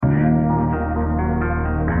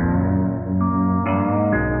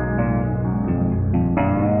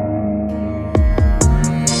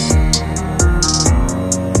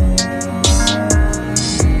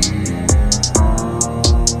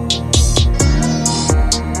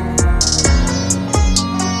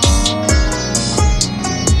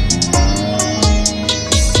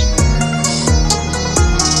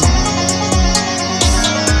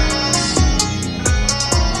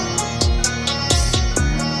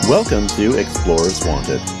Welcome to Explorers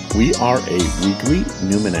Wanted. We are a weekly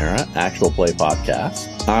Numenera actual play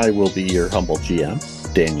podcast. I will be your humble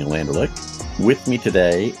GM, Daniel Landerlich. With me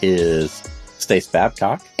today is Stace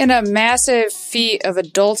Babcock. In a massive feat of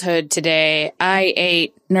adulthood today, I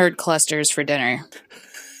ate nerd clusters for dinner.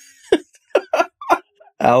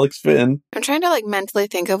 Alex Finn. I'm trying to mentally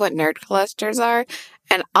think of what nerd clusters are,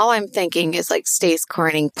 and all I'm thinking is Stace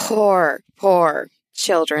Corning, poor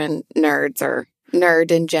children, nerds, or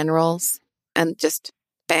nerd in generals, and just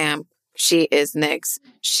bam, she is Nyx.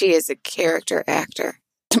 She is a character actor.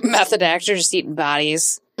 Method actor just eating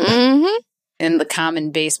bodies. Mm-hmm. In the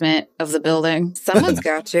common basement of the building. Someone's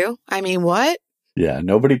got to. I mean, what? Yeah,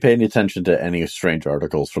 nobody paid any attention to any strange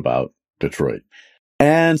articles about Detroit.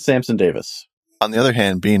 And Samson Davis. On the other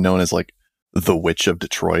hand, being known as the witch of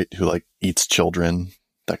Detroit who eats children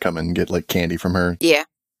that come and get candy from her. Yeah.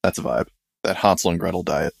 That's a vibe. That Hansel and Gretel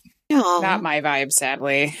diet. Aww. Not my vibe,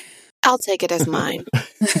 sadly. I'll take it as mine.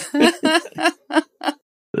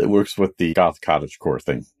 It works with the Goth Cottagecore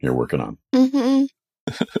thing you're working on. Mm-hmm.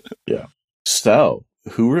 Yeah. So,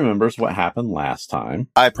 who remembers what happened last time?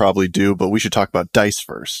 I probably do, but we should talk about dice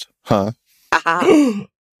first. Huh? Uh-huh.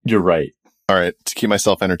 You're right. All right. To keep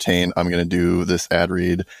myself entertained, I'm going to do this ad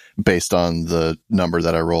read based on the number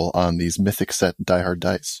that I roll on these Mythic Set Die Hard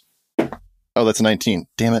dice. Oh, that's 19.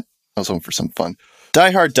 Damn it. I was hoping for some fun.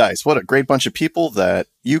 Die Hard Dice. What a great bunch of people that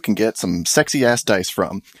you can get some sexy-ass dice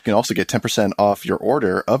from. You can also get 10% off your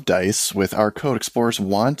order of dice with our code Explorers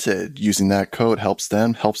Wanted. Using that code helps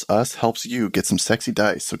them, helps us, helps you get some sexy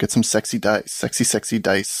dice. So get some sexy dice. Sexy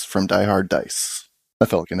dice from Die Hard Dice. I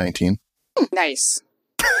felt like a 19. Nice.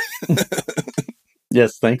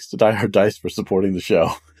 Yes, thanks to Die Hard Dice for supporting the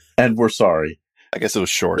show. And we're sorry. I guess it was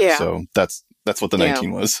short, Yeah. so that's what the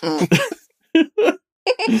 19 was.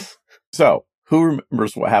 So, who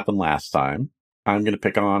remembers what happened last time? I'm going to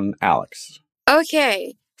pick on Alex.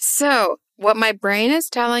 Okay, so what my brain is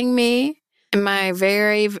telling me in my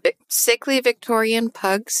very sickly Victorian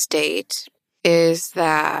pug state is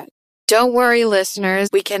that, don't worry, listeners,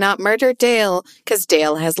 we cannot murder Dale because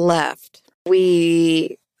Dale has left.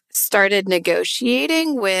 We started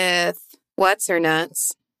negotiating with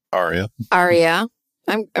what's-her-nuts? Aria. Aria.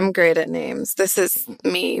 I'm great at names. This is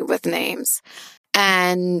me with names.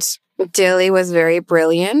 And Dilly was very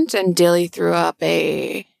brilliant, and Dilly threw up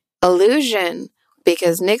a illusion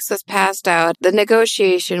because Nyx was passed out. The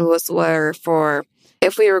negotiation were for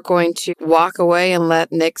if we were going to walk away and let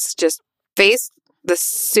Nyx just face the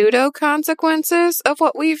pseudo consequences of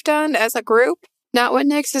what we've done as a group. Not what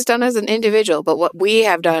Nyx has done as an individual, but what we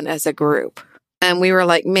have done as a group. And we were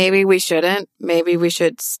like, maybe we shouldn't. Maybe we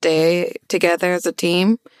should stay together as a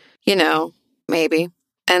team. Maybe.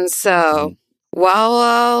 And so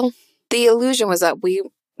while the illusion was up, we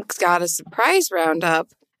got a surprise roundup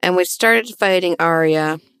and we started fighting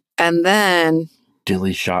Aria. And then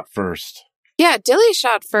Dilly shot first. Yeah, Dilly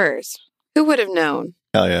shot first. Who would have known?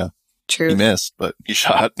 Hell yeah. True. He missed, but he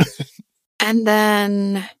shot. And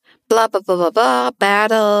then blah, blah, blah, blah, blah,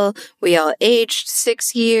 battle. We all aged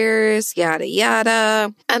 6 years, yada,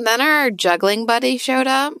 yada. And then our juggling buddy showed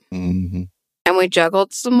up. Mm-hmm. And we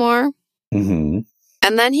juggled some more. Mm-hmm.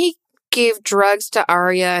 And then he gave drugs to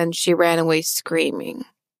Aria and she ran away screaming.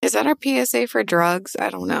 Is that our PSA for drugs? I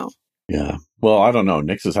don't know. Yeah. Well, I don't know.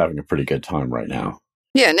 Nyx is having a pretty good time right now.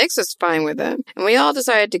 Yeah, Nyx was fine with it. And we all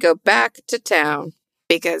decided to go back to town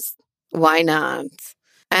because why not?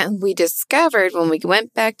 And we discovered when we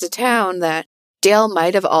went back to town that Dale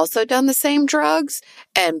might have also done the same drugs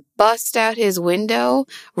and bust out his window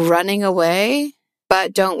running away.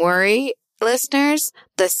 But don't worry, listeners,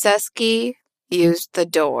 the Susky used the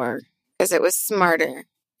door because it was smarter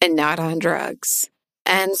and not on drugs.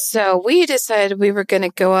 And so we decided we were going to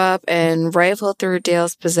go up and rifle through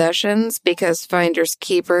Dale's possessions because finders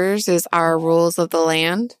keepers is our rules of the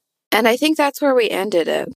land. And I think that's where we ended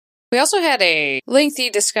it. We also had a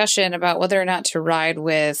lengthy discussion about whether or not to ride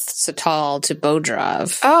with Satal to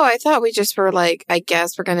Bodrov. Oh, I thought we just were like, I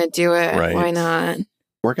guess we're going to do it. Right. Why not?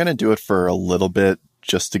 We're going to do it for a little bit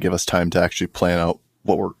just to give us time to actually plan out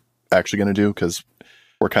what we're actually going to do because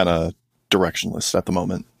we're kind of directionless at the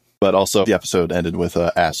moment. But also the episode ended with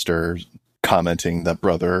Aster commenting that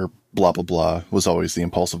brother blah, blah, blah was always the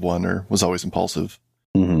impulsive one or was always impulsive.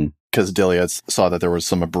 Mm-hmm. Because Diliad saw that there was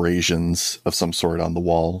some abrasions of some sort on the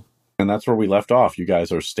wall. And that's where we left off. You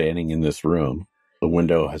guys are standing in this room. The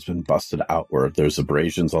window has been busted outward. There's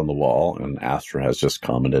abrasions on the wall, and Astra has just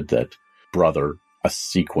commented that brother, a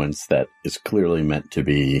sequence that is clearly meant to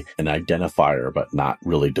be an identifier, but not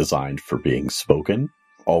really designed for being spoken,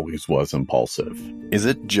 always was impulsive. Is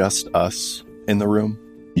it just us in the room?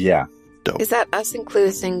 Yeah. Dope. Is that us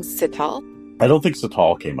including Sital? I don't think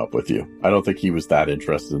Satal came up with you. I don't think he was that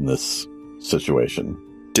interested in this situation.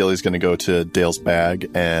 Dilly's going to go to Dale's bag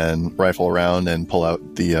and rifle around and pull out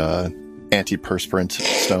the antiperspirant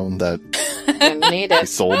stone that Need he it.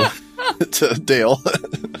 sold to Dale.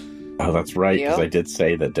 Oh, that's right, because Yep. I did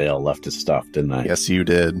say that Dale left his stuff, didn't I? Yes, you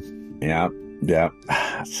did. Yeah.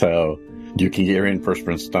 So you can get your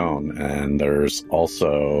antiperspirant stone, and there's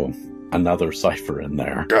also another cipher in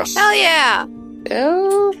there. Yes. Hell yeah!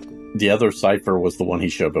 Oh, The other cipher was the one he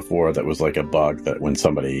showed before that was like a bug that when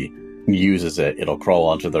somebody uses it, it'll crawl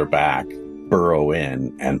onto their back, burrow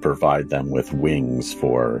in, and provide them with wings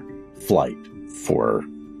for flight for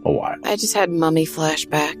a while. I just had mummy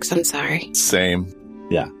flashbacks. I'm sorry. Same.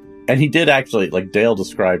 And he did actually, like Dale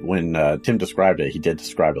described, when Tim described it, he did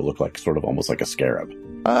describe it looked like sort of almost like a scarab.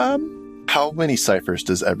 How many ciphers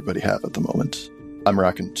does everybody have at the moment? I'm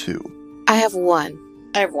rocking 2. I have one.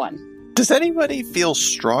 I have one. Does anybody feel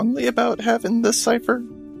strongly about having this cipher?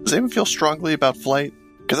 Does anyone feel strongly about flight?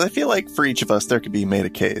 Because I feel like for each of us, there could be made a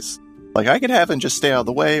case. Like, I could have and just stay out of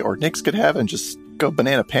the way, or Nix could have and just go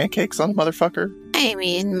banana pancakes on a motherfucker. I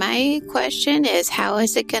mean, my question is, how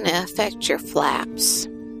is it going to affect your flaps?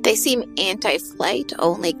 They seem anti-flight,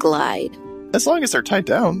 only glide. As long as they're tied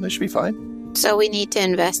down, they should be fine. So we need to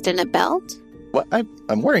invest in a belt? What?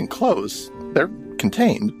 I'm wearing clothes. They're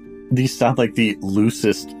contained. These sound like the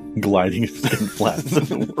loosest gliding fin flaps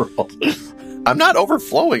in the world. I'm not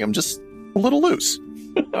overflowing. I'm just a little loose.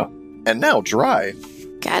 And now dry.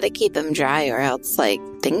 Gotta keep them dry or else,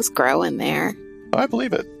 things grow in there. I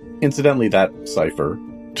believe it. Incidentally, that cipher,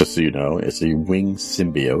 just so you know, is a wing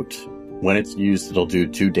symbiote. When it's used, it'll do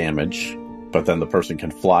 2 damage, but then the person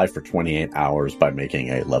can fly for 28 hours by making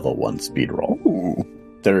a level 1 speed roll. Ooh.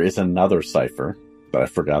 There is another cipher that I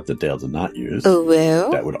forgot that Dale did not use Ooh.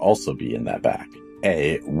 that would also be in that bag.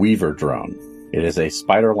 A Weaver drone. It is a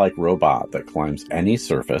spider-like robot that climbs any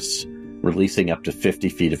surface, releasing up to 50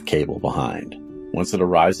 feet of cable behind. Once it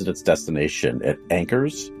arrives at its destination, it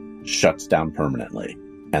anchors, shuts down permanently,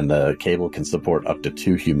 and the cable can support up to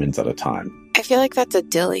 2 humans at a time. I feel like that's a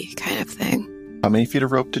dilly kind of thing. How many feet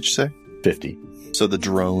of rope did you say? 50. So the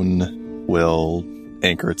drone will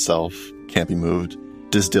anchor itself, can't be moved.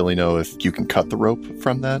 Does Dilly know if you can cut the rope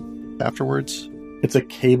from that afterwards? It's a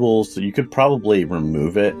cable, so you could probably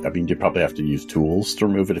remove it. I mean, you'd probably have to use tools to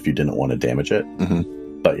remove it if you didn't want to damage it.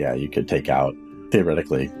 Mm-hmm. But yeah, you could take out,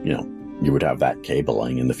 theoretically, you would have that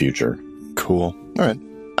cabling in the future. Cool. All right.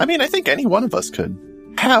 I mean, I think any one of us could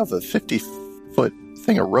have a 50-foot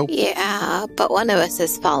thing of rope. Yeah, but one of us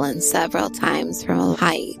has fallen several times from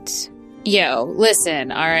height. yo,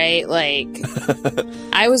 listen, all right?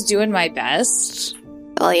 I was doing my best.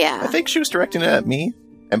 Well, yeah. I think she was directing it at me.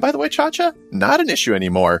 And by the way, Cha-Cha, not an issue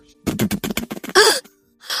anymore.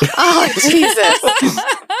 Oh, Jesus.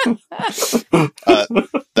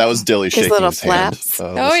 That was Dilly His shaking little his hand. flaps.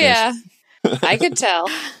 Oh, listeners. yeah. I could tell.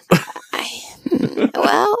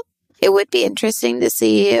 Well, it would be interesting to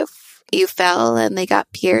see if you fell and they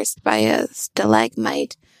got pierced by a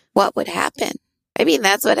stalagmite. What would happen? I mean,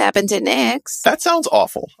 that's what happened to Nix. That sounds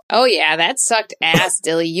awful. Oh, yeah, that sucked ass,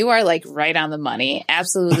 Dilly. You are, right on the money.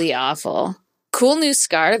 Absolutely awful. Cool new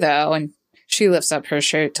scar, though, and she lifts up her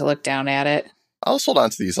shirt to look down at it. I'll just hold on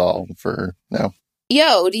to these all for now.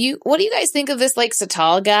 Yo, what do you guys think of this,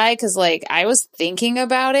 Satal guy? Because, I was thinking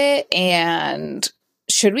about it, and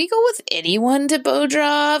should we go with anyone to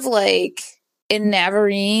Bodrov, in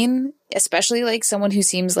Navarine? Especially, someone who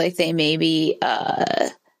seems like they may be,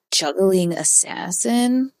 juggling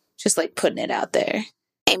assassin? Just, putting it out there.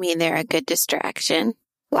 I mean, they're a good distraction.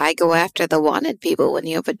 Why go after the wanted people when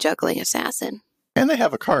you have a juggling assassin? And they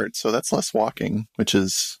have a cart, so that's less walking, which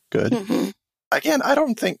is good. Mm-hmm. Again, I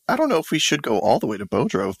don't know if we should go all the way to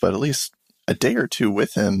Bodrov, but at least a day or two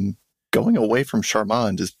with him going away from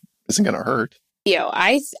Charmand isn't going to hurt. Yo,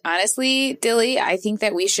 honestly, Dilly, I think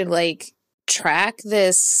that we should, track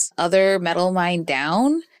this other metal mine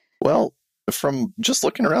down. Well, from just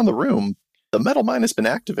looking around the room, the metal mine has been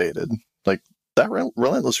activated. That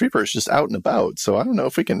Relentless Reaper is just out and about, so I don't know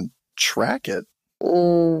if we can track it.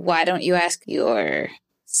 Why don't you ask your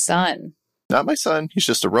son? Not my son. He's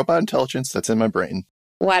just a robot intelligence that's in my brain.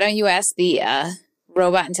 Why don't you ask the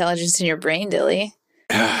robot intelligence in your brain, Dilly?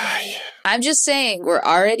 I'm just saying, we're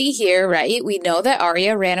already here, right? We know that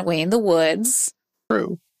Arya ran away in the woods.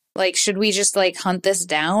 True. Should we just, hunt this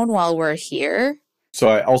down while we're here? So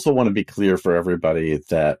I also want to be clear for everybody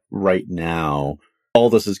that right now, all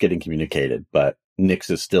this is getting communicated, but Nix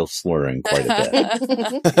is still slurring quite a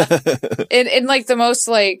bit. in the most,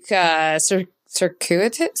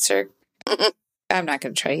 circuitous? I'm not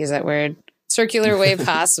going to try to use that word. circular way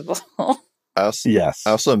possible. Yes.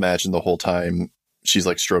 I also imagine the whole time she's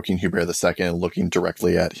like stroking Hubert II, looking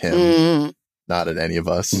directly at him, not at any of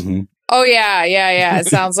us. Mm-hmm. Oh yeah. It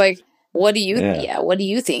sounds like what do you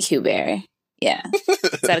think, Hubert? Yeah.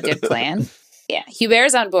 Is that a good plan? Yeah.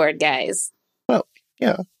 Hubert's on board, guys. Well,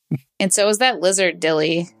 yeah. And so is that lizard,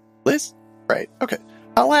 Dilly. Liz? Right. Okay.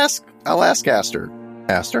 I'll ask Aster.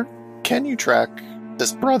 Aster, can you track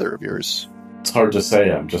this brother of yours? It's hard to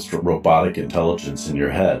say. I'm just robotic intelligence in your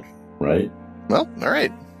head, right? Well, all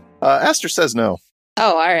right. Aster says no.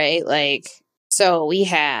 Oh, all right. So we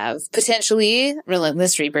have potentially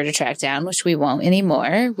Relentless Reaper to track down, which we won't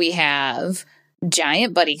anymore. We have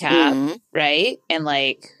Giant Buddy Cop, right? And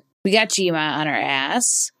we got Jima on our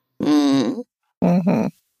ass. Mm-hmm.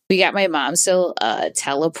 We got my mom still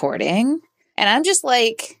teleporting. And I'm just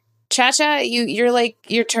Cha-Cha,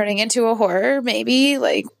 you're turning into a horror, maybe?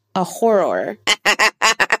 A horror.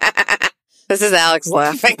 This is Alex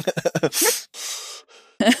laughing.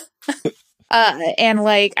 And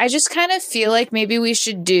I just kind of feel like maybe we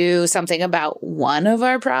should do something about one of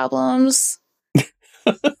our problems.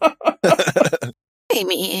 I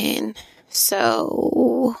mean,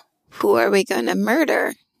 so who are we going to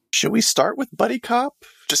murder? Should we start with Buddy Cop?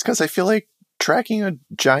 Just because I feel like tracking a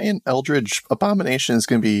giant eldritch abomination is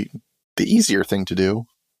going to be the easier thing to do.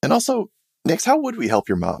 And also, Nix, how would we help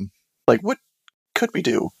your mom? What could we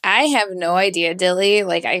do? I have no idea, Dilly.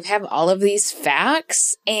 I have all of these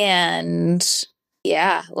facts, and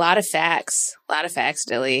yeah, a lot of facts. A lot of facts,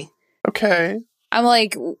 Dilly. Okay. I'm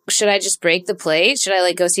should I just break the plate? Should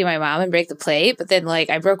I go see my mom and break the plate? But then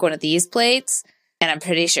I broke one of these plates, and I'm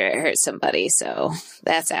pretty sure it hurt somebody, so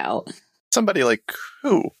that's out. Somebody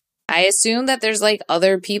who? I assume that there's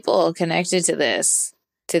other people connected to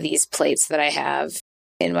these plates that I have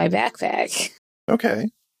in my backpack. Okay.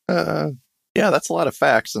 Yeah, that's a lot of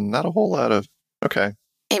facts and not a whole lot of... Okay.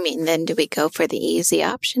 I mean, then do we go for the easy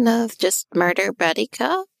option of just murder Buddy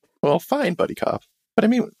Cop? Well, fine, Buddy Cop. But I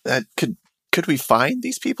mean, could we find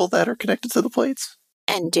these people that are connected to the plates?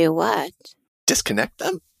 And do what? Disconnect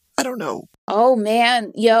them? I don't know. Oh,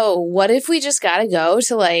 man. Yo, what if we just gotta go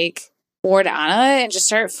to, Wardana and just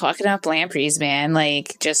start fucking up lampreys, man?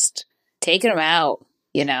 Just taking them out,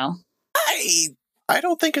 I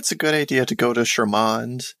don't think it's a good idea to go to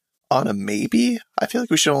Charmand on a maybe. I feel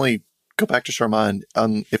like we should only go back to Charmand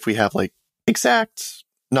if we have exact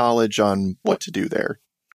knowledge on what to do there.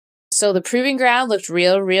 So the proving ground looked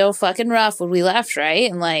real fucking rough when we left,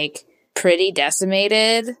 right? And pretty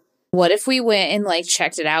decimated. What if we went and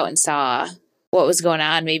checked it out and saw what was going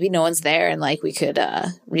on? Maybe no one's there and we could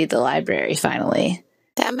read the library finally.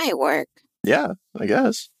 That might work. Yeah, I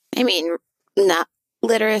guess. I mean, not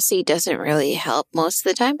literacy doesn't really help most of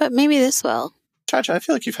the time, but maybe this will. Cha-Cha, I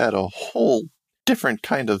feel like you've had a whole different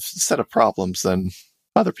kind of set of problems than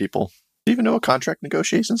other people. Do you even know what contract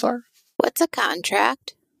negotiations are? What's a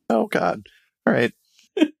contract? Oh, God. All right.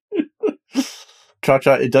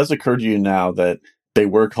 Cha-Cha, it does occur to you now that they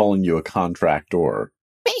were calling you a contractor.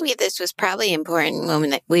 Maybe this was probably important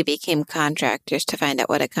when we became contractors to find out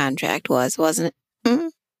what a contract was, wasn't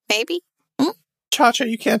it? Maybe? Cha-Cha,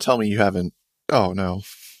 you can't tell me you haven't... Oh, no.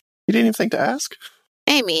 You didn't even think to ask?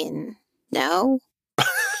 I mean, no.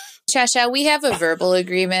 Cha-Cha, we have a verbal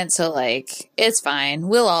agreement, so it's fine.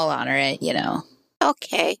 We'll all honor it,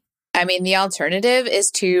 Okay. I mean, the alternative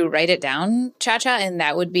is to write it down, Cha-Cha, and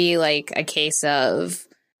that would be a case of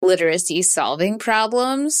literacy solving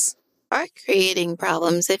problems. Or creating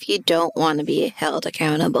problems if you don't want to be held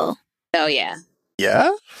accountable. Oh, yeah.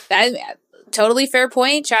 Yeah? That totally fair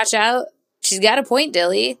point, Cha-Cha. She's got a point,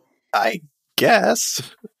 Dilly. I guess.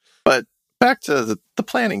 But back to the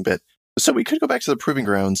planning bit. So we could go back to the proving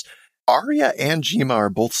grounds. Arya and Jima are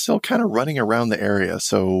both still kind of running around the area,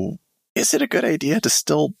 so is it a good idea to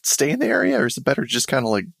still stay in the area, or is it better to just kind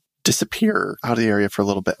of disappear out of the area for a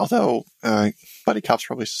little bit? Although, Buddy Cop's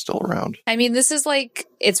probably still around. I mean, this is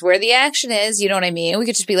it's where the action is, you know what I mean? We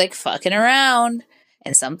could just be fucking around,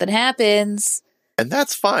 and something happens. And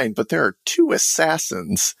that's fine, but there are 2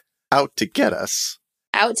 assassins out to get us.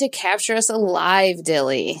 Out to capture us alive,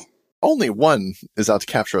 Dilly. Only one is out to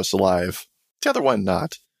capture us alive. The other one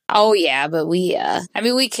not. Oh, yeah, but we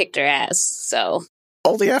kicked her ass, so.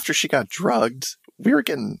 Only after she got drugged, we were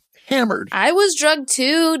getting hammered. I was drugged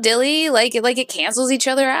too, Dilly. It cancels each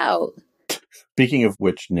other out. Speaking of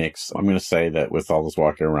which, Nix, I'm going to say that with all this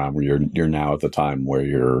walking around, where you're now at the time where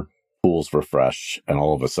your pools were fresh, and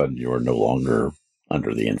all of a sudden you are no longer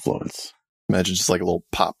under the influence. Imagine just a little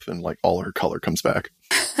pop and all her color comes back.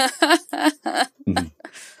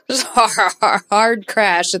 Just hard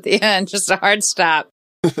crash at the end, just a hard stop.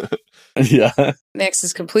 Yeah. Nyx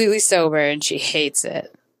is completely sober and she hates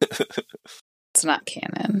it. It's not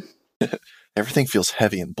canon. Everything feels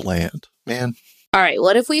heavy and bland. Man. All right,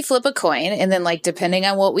 what if we flip a coin and then, like, depending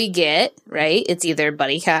on what we get, right, it's either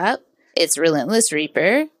Buddy Cop, it's Relentless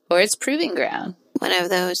Reaper, or it's Proving Ground. One of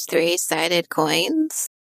those 3-sided coins.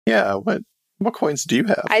 Yeah, what coins do you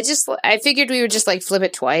have? I figured we would just, like, flip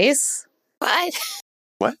it twice. What?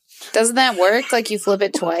 What? Doesn't that work? Like, you flip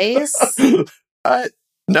it twice?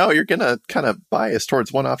 No, you're gonna kind of bias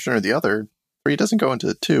towards one option or the other, or it doesn't go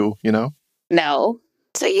into two, you know? No.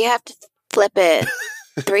 So you have to flip it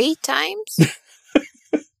 3 times?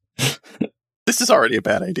 This is already a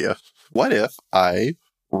bad idea. What if I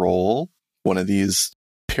roll one of these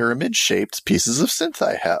pyramid-shaped pieces of synth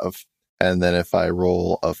I have, and then if I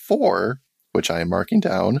roll a 4, which I am marking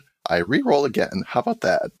down, I re-roll again? How about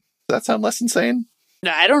that? Does that sound less insane?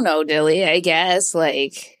 I don't know, Dilly, I guess.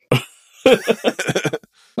 Like,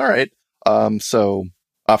 All right. So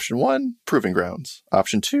option 1, Proving Grounds.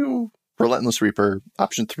 Option 2, Relentless Reaper.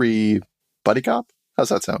 Option 3, Buddy Cop. How's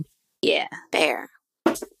that sound? yeah. Fair.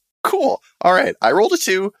 Cool. All right. I rolled a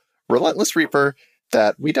 2, Relentless Reaper,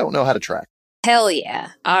 that we don't know how to track. Hell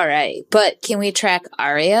yeah. All right. But can we track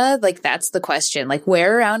Arya? Like, that's the question. Like,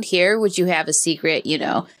 where around here would you have a secret,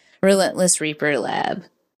 Relentless Reaper lab?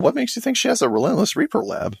 What makes you think she has a Relentless Reaper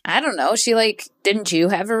lab? I don't know. Didn't you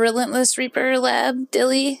have a Relentless Reaper lab,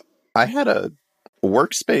 Dilly? I had a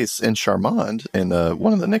workspace in Charmand in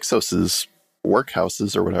one of the Nixos'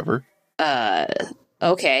 workhouses or whatever.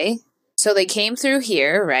 Okay. So they came through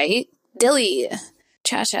here, right? Dilly,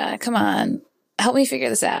 Cha-Cha, come on. Help me figure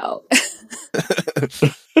this out.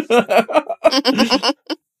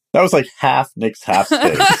 That was like half Nick's half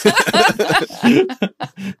space.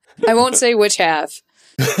 I won't say which half.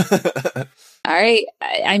 All right.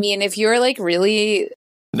 I mean, if you're like really...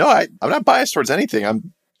 No, I'm not biased towards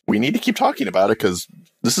anything. We need to keep talking about it because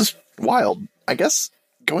this is wild. I guess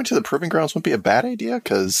going to the Proving Grounds wouldn't be a bad idea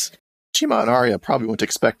because Chima and Arya probably wouldn't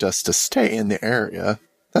expect us to stay in the area.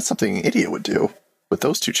 That's something an idiot would do with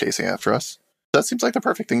those two chasing after us. That seems like the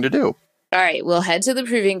perfect thing to do. All right. We'll head to the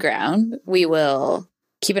Proving Ground. We will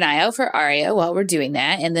keep an eye out for Arya while we're doing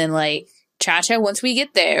that. And then, like, Cha-Cha, once we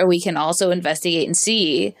get there, we can also investigate and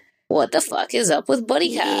see what the fuck is up with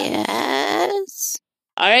Buddy Cop. Yes.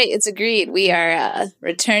 All right, it's agreed. We are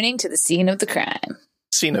returning to the scene of the crime.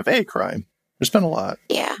 Scene of a crime. There's been a lot.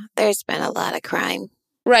 Yeah, there's been a lot of crime.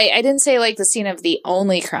 Right, I didn't say, like, the scene of the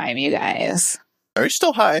only crime, you guys. Are you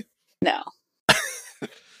still high? No.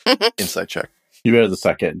 Inside check. You bear the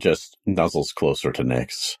second just nuzzles closer to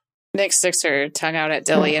Nyx. Nyx sticks her tongue out at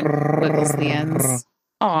Dilly and wiggles the ends.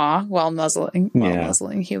 Aw, while nuzzling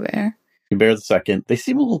Hubert. You bear the second. They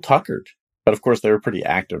seem a little tuckered. But of course, they were pretty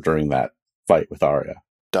active during that fight with Arya.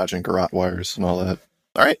 Dodging garrote wires and all that.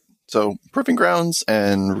 All right. So, Proving Grounds,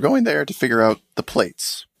 and we're going there to figure out the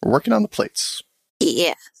plates. We're working on the plates.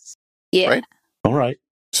 Yes. Yeah. Right? All right.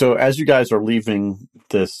 So as you guys are leaving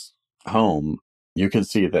this home, you can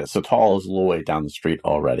see that Satal is a little way down the street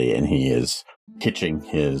already, and he is hitching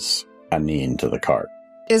his Aneen to the cart.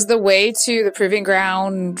 Is the way to the Proving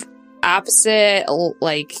Ground opposite,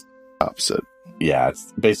 like... Opposite. Yeah,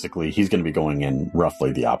 it's basically, he's going to be going in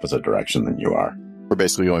roughly the opposite direction than you are. We're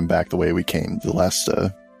basically going back the way we came the last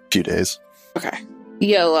few days. Okay.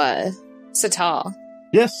 Yo, Satal.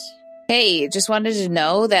 Yes. Hey, just wanted to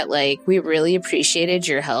know that, like, we really appreciated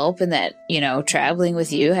your help and that, traveling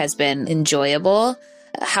with you has been enjoyable.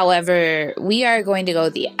 However, we are going to go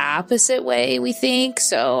the opposite way, we think,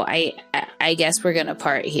 so I guess we're going to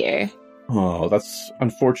part here. Oh, that's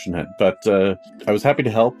unfortunate, but I was happy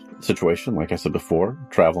to help the situation. Like I said before,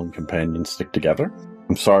 traveling companions stick together.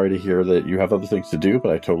 I'm sorry to hear that you have other things to do,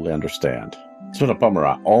 but I totally understand. It's been a bummer.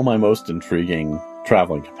 All my most intriguing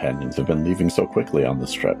traveling companions have been leaving so quickly on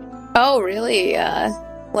this trip. Oh, really?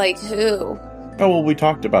 Like who? Oh, well, we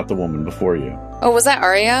talked about the woman before you. Oh, was that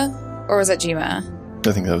Arya? Or was that Jima?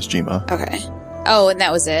 I think that was Jima. Okay. Oh, and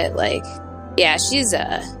that was it? Like, yeah, she's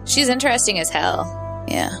interesting as hell.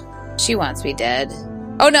 Yeah. She wants me dead.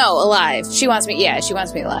 Oh, no, alive. She wants me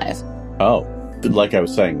alive. Oh, like I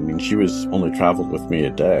was saying, I mean, she was only traveled with me a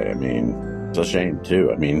day. I mean, it's a shame, too.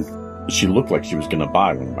 I mean, she looked like she was going to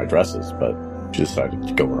buy one of my dresses, but she decided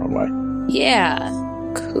to go her own way. Yeah.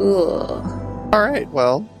 Cool. All right,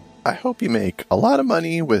 well, I hope you make a lot of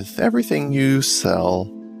money with everything you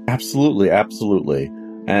sell. Absolutely, absolutely.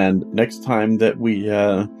 And next time that we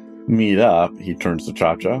meet up, he turns to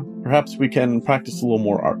Cha-Cha, perhaps we can practice a little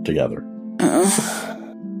more art together.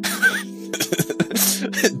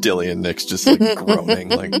 Dilly and Nyx just like groaning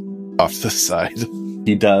like off to the side.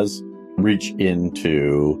 He does reach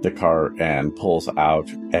into the cart and pulls out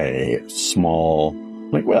a small,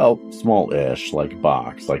 small-ish,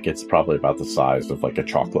 box. It's probably about the size of, a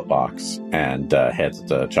chocolate box. And hands it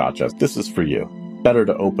to Cha-Cha. This is for you. Better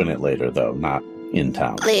to open it later, though, not in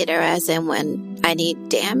town. Later as in when I need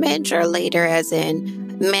damage, or later as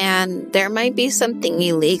in, man, there might be something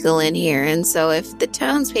illegal in here, and so if the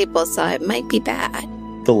townspeople saw it, might be bad.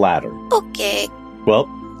 The latter. Okay. Well,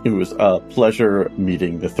 it was a pleasure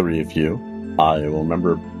meeting the three of you. I will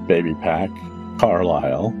remember Baby Pack,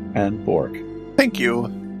 Carlisle, and Bork. Thank you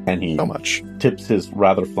And he so much. tips his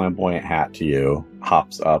rather flamboyant hat to you,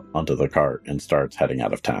 hops up onto the cart, and starts heading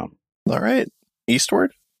out of town. All right.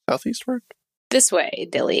 Eastward? Southeastward? This way,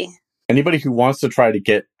 Dilly. Anybody who wants to try to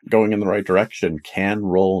get going in the right direction can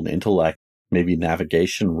roll an intellect, maybe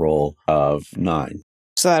navigation roll of 9.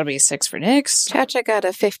 So that'll be a 6 for Nyx. Cha-Cha got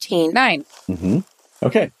a 15. 9. Mm-hmm.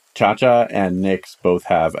 Okay. Cha-Cha and Nyx both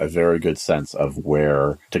have a very good sense of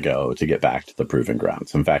where to go to get back to the proving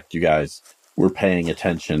grounds. In fact, you guys were paying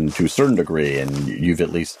attention to a certain degree, and you've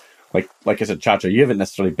at least, like I said, Cha-Cha, you haven't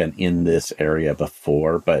necessarily been in this area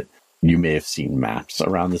before, but you may have seen maps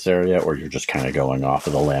around this area, or you're just kind of going off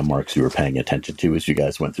of the landmarks you were paying attention to as you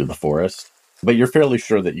guys went through the forest. But you're fairly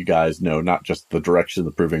sure that you guys know not just the direction of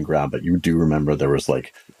the proving ground, but you do remember there was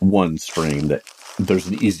one stream that there's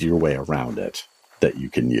an easier way around it that you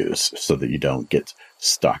can use so that you don't get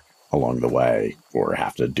stuck along the way or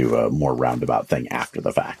have to do a more roundabout thing after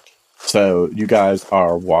the fact. So you guys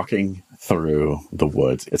are walking through the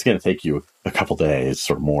woods. It's going to take you a couple days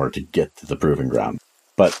or more to get to the proving ground.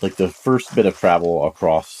 But the first bit of travel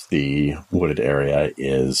across the wooded area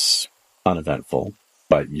is uneventful.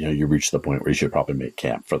 But, you reach the point where you should probably make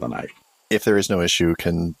camp for the night. If there is no issue,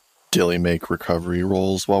 can Dilly make recovery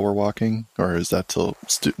rolls while we're walking? Or is that till...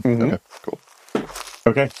 Okay, cool.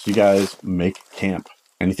 Okay, so you guys make camp.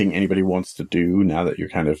 Anything anybody wants to do now that you're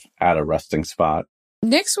kind of at a resting spot?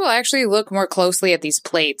 Nyx will actually look more closely at these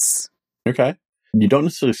plates. Okay. You don't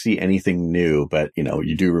necessarily see anything new, but,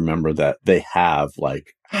 you do remember that they have,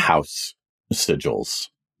 house sigils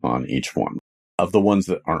on each one. Of the ones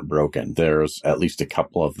that aren't broken, there's at least a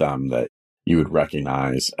couple of them that you would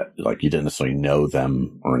recognize, you didn't necessarily know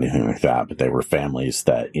them or anything like that, but they were families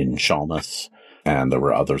that in Shalmas, and there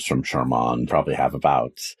were others from Charmand, probably have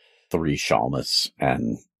about 3 Shalmas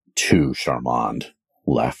and 2 Charmand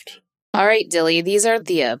left. All right, Dilly, these are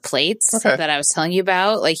the plates that I was telling you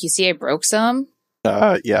about. You see I broke some?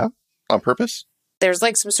 Yeah. On purpose? There's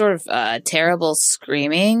some sort of terrible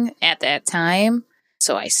screaming at that time,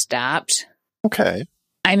 so I stopped. Okay.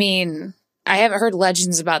 I mean, I haven't heard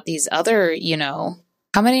legends about these other,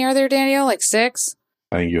 How many are there, Daniel? 6?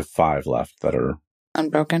 I think you have 5 left that are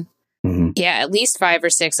unbroken. Mm-hmm. Yeah, at least 5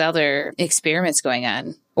 or 6 other experiments going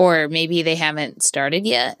on. Or maybe they haven't started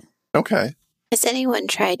yet. Okay. Has anyone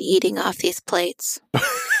tried eating off these plates? I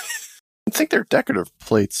think they're decorative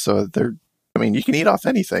plates, so you can eat off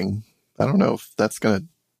anything. I don't know if that's going to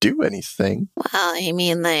do anything. Well, I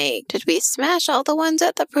mean, did we smash all the ones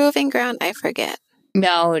at the proving ground? I forget.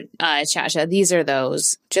 No, Cha-Cha, these are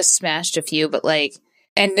those. Just smashed a few, but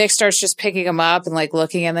and Nyx starts just picking them up and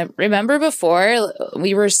looking at them. Remember before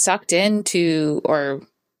we were sucked into or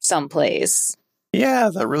someplace? Yeah,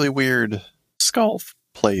 that really weird skull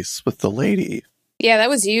place with the lady. Yeah, that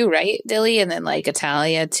was you, right, Dilly? And then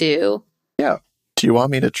Italia too. Yeah. Do you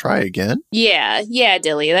want me to try again? Yeah,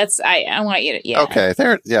 Dilly. I want you to. Yeah. Okay.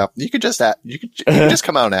 There. Yeah. You could just just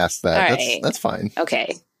come out and ask that. That's fine.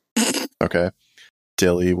 Okay. Okay.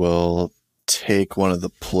 Dilly will take one of the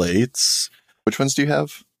plates. Which ones do you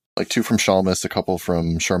have? 2 from Shalmas, a couple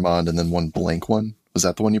from Charmand, and then one blank one. Was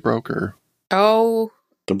that the one you broke, or? Oh.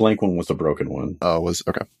 The blank one was the broken one. Oh, it was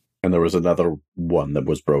okay. And there was another one that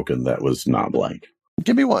was broken that was not blank.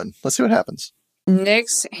 Give me one. Let's see what happens.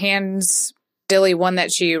 Nyx hands Dilly one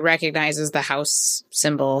that she recognizes the house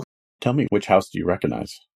symbol. Tell me, which house do you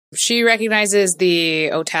recognize? She recognizes the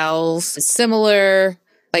hotels, similar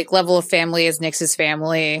level of family as Nyx's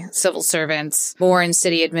family, civil servants, more in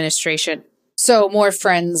city administration. So more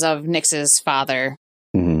friends of Nyx's father.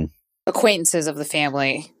 Mm-hmm. Acquaintances of the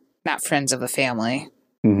family, not friends of the family.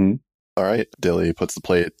 Mm-hmm. All right. Dilly puts the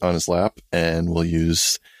plate on his lap and will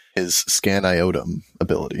use his Scan Iotum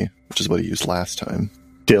ability, which is what he used last time.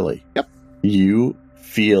 Dilly. Yep. You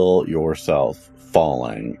feel yourself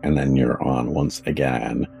falling, and then you're on, once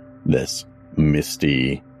again, this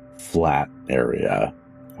misty, flat area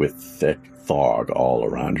with thick fog all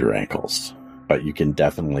around your ankles. But you can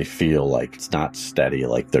definitely feel it's not steady,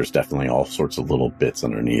 there's definitely all sorts of little bits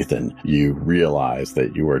underneath, and you realize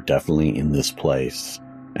that you are definitely in this place,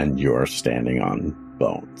 and you are standing on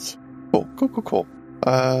bones. Cool.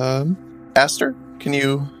 Aster, can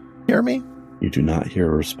you hear me? You do not hear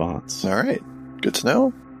a response. All right. Good to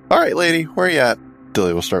know. All right, lady, where are you at?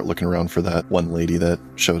 Dilly will start looking around for that one lady that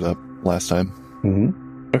showed up last time.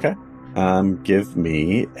 Mm-hmm. Okay. Give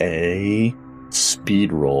me a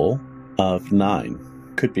speed roll of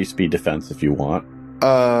 9. Could be speed defense if you want.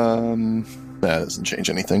 That doesn't change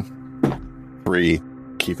anything. 3.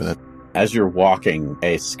 Keeping it. As you're walking,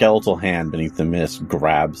 a skeletal hand beneath the mist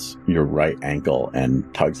grabs your right ankle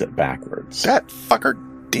and tugs it backwards. That fucker,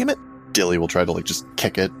 damn it. Dilly will try to, just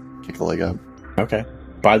kick the leg out. Okay.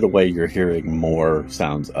 By the way, you're hearing more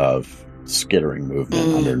sounds of skittering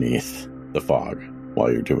movement underneath the fog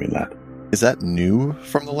while you're doing that. Is that new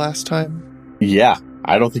from the last time? Yeah.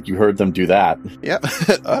 I don't think you heard them do that. Yeah.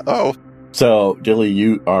 Uh-oh. So, Dilly,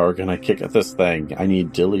 you are going to kick at this thing. I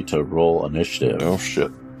need Dilly to roll initiative. Oh,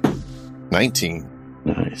 shit. 19.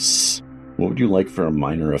 Nice. What would you like for a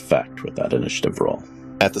minor effect with that initiative roll?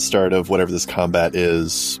 At the start of whatever this combat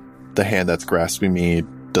is, the hand that's grasping me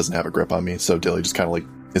doesn't have a grip on me, so Dilly just kind of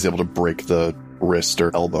is able to break the wrist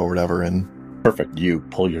or elbow or whatever, and... Perfect. You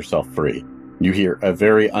pull yourself free. You hear a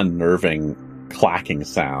very unnerving clacking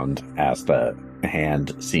sound as the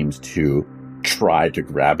hand seems to try to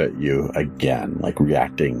grab at you again,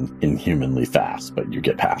 reacting inhumanly fast, but you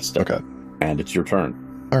get past it. Okay. And it's your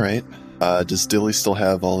turn. All right. Does Dilly still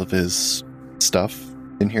have all of his stuff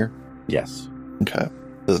in here? Yes. Okay.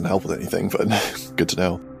 Doesn't help with anything, but good to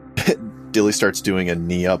know. Dilly starts doing a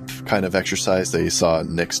knee-up kind of exercise that you saw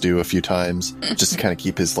Nyx do a few times, just to kind of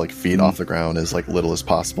keep his feet off the ground as little as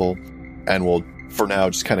possible. And we'll, for now,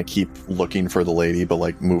 just kind of keep looking for the lady,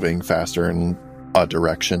 but moving faster in a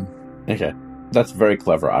direction. Okay. That's very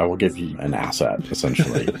clever. I will give you an asset,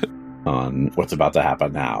 essentially, on what's about to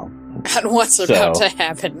happen now. And what's about to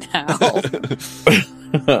happen now?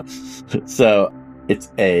 So, it's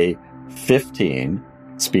a 15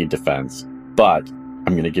 speed defense, but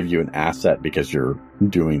I'm going to give you an asset because you're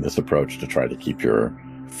doing this approach to try to keep your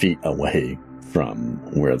feet away from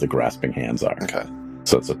where the grasping hands are. Okay.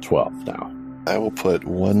 So it's a 12 now. I will put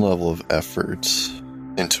 1 level of effort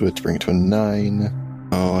into it to bring it to a 9.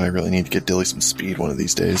 Oh, I really need to get Dilly some speed one of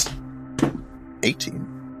these days.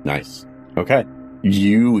 18. Nice. Okay.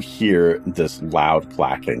 You hear this loud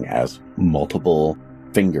clacking as multiple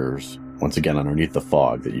fingers, once again underneath the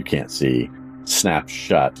fog that you can't see, snap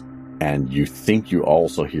shut. And you think you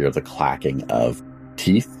also hear the clacking of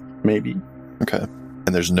teeth, maybe? Okay. And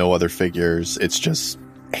there's no other figures. It's just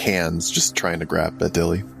hands just trying to grab at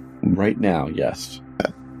Dilly. Right now, yes.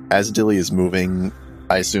 Okay. As Dilly is moving,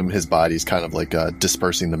 I assume his body's kind of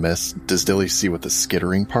dispersing the mist. Does Dilly see what the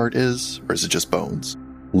skittering part is? Or is it just bones?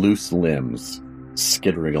 Loose limbs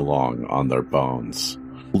skittering along on their bones.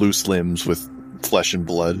 Loose limbs with flesh and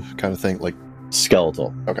blood kind of thing?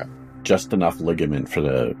 Skeletal. Okay. Just enough ligament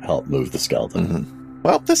to help move the skeleton. Mm-hmm.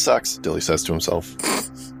 Well, this sucks, Dilly says to himself.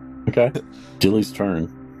 Okay. Dilly's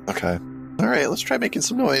turn. Okay. All right, let's try making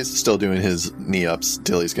some noise. Still doing his knee-ups.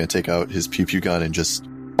 Dilly's going to take out his pew-pew gun and just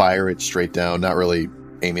fire it straight down, not really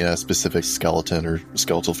aiming at a specific skeleton or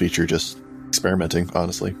skeletal feature, just experimenting,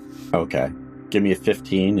 honestly. Okay. Give me a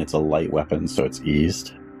 15. It's a light weapon, so it's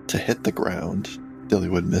eased. To hit the ground. Dilly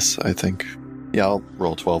would miss, I think. Yeah, I'll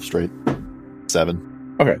roll 12 straight. 7.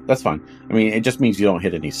 Okay, that's fine. I mean, it just means you don't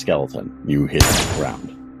hit any skeleton. You hit the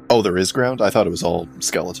ground. Oh, there is ground? I thought it was all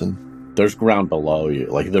skeleton. There's ground below you.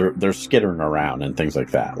 They're skittering around and things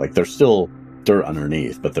like that. There's still dirt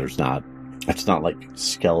underneath, but it's not like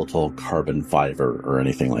skeletal carbon fiber or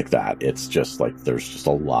anything like that. It's just there's just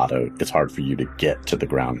a lot of, it's hard for you to get to the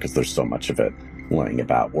ground because there's so much of it laying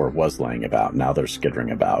about, or was laying about. Now they're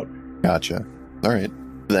skittering about. Gotcha. All right.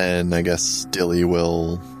 Then I guess Dilly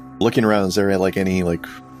will... Looking around, is there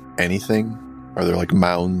anything? Are there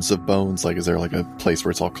mounds of bones? Is there a place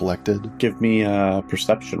where it's all collected? Give me a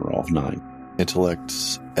perception roll of 9. Intellect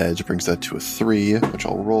edge brings that to a 3, which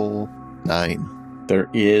I'll roll 9. There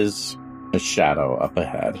is a shadow up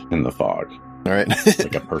ahead in the fog. All right.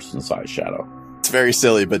 Like a person-sized shadow. It's very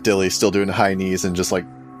silly, but Dilly's still doing high knees and just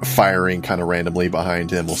firing kind of randomly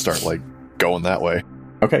behind him will start going that way.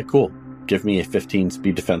 Okay, cool. Give me a 15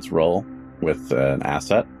 speed defense roll with an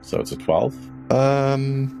asset, so it's a 12.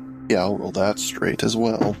 Yeah, I'll roll that straight as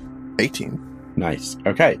well. 18. Nice.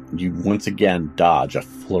 Okay, you once again dodge a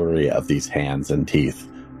flurry of these hands and teeth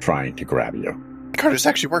trying to grab you. Carter's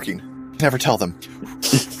actually working. Never tell them.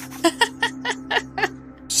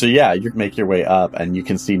 So yeah, you make your way up, and you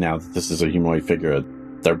can see now that this is a humanoid figure.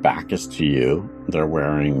 Their back is to you. They're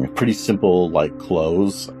wearing pretty simple,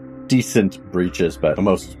 clothes, decent breeches, but the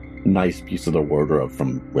most nice piece of the wardrobe,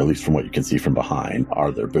 at least from what you can see from behind,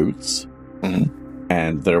 are their boots. Mm-hmm.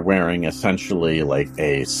 And they're wearing essentially like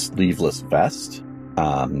a sleeveless vest.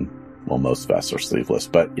 Well, most vests are sleeveless,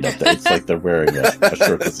 but you know, it's like they're wearing a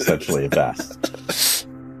shirt that's essentially a vest.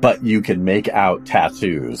 But you can make out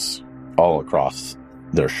tattoos all across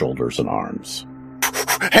their shoulders and arms.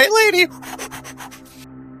 Hey, lady!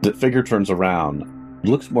 The figure turns around,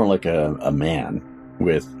 looks more like a man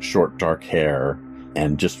with short, dark hair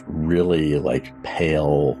and just really like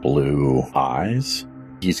pale blue eyes.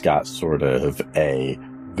 He's got sort of a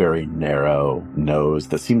very narrow nose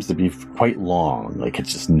that seems to be quite long, like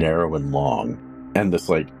it's just narrow and long, and this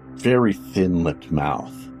like very thin-lipped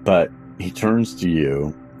mouth. But he turns to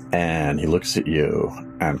you and he looks at you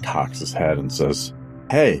and cocks his head and says,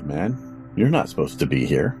 "Hey, man, you're not supposed to be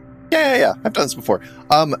here." Yeah. I've done this before.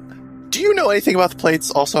 Do you know anything about the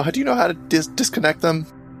plates? Also, do you know how to disconnect them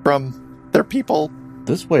from their people?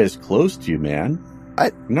 This way is closed to you, man.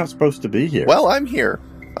 You're not supposed to be here. Well, I'm here.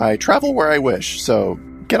 I travel where I wish, so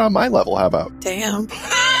get on my level, how about? Damn.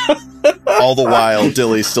 All the while,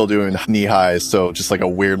 Dilly's still doing knee highs, so just like a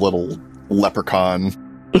weird little leprechaun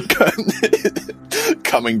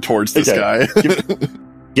coming towards this guy.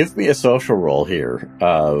 Give me a social roll here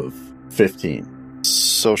of 15.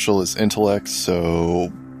 Social is intellect,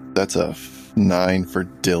 so that's a 9 for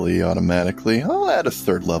Dilly automatically. I'll add a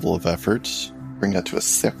third level of effort. Bring that to a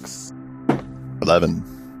 6.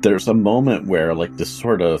 11. There's a moment where like this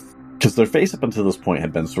sort of, because their face up until this point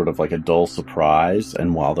had been sort of like a dull surprise,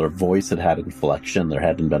 and while their voice had inflection, there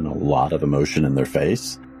hadn't been a lot of emotion in their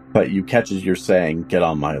face. But you catch as you're saying, "Get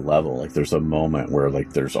on my level," like there's a moment where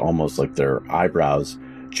like there's almost like their eyebrows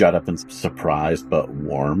jut up in surprised but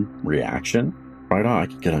warm reaction. Right on, I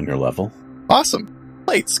can get on your level. Awesome.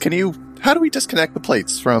 Plates, how do we disconnect the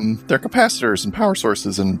plates from their capacitors and power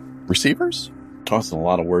sources and receivers? Tossing a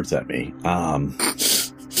lot of words at me.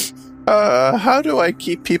 How do I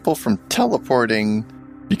keep people from teleporting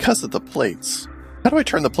because of the plates? How do I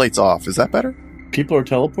turn the plates off? Is that better? People are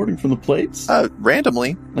teleporting from the plates?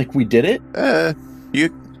 Randomly. Like we did it? You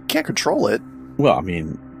can't control it. Well, I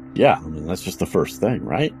mean, yeah, that's just the first thing,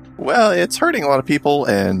 right? Well, it's hurting a lot of people,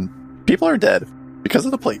 and people are dead because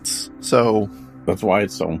of the plates. So that's why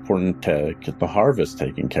it's so important to get the harvest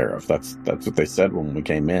taken care of. That's what they said when we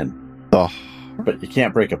came in. Oh. But you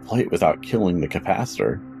can't break a plate without killing the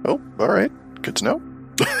capacitor. Oh, all right. Good to know.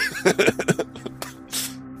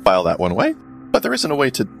 File that one away. But there isn't a way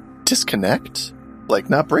to disconnect? Like,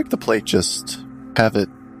 not break the plate, just have it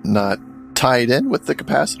not tied in with the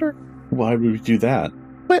capacitor? Why would we do that?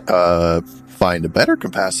 Find a better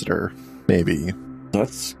capacitor, maybe.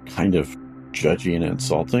 That's kind of judgy and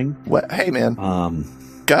insulting. What? Hey, man.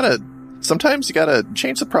 Sometimes you gotta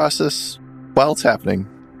change the process while it's happening.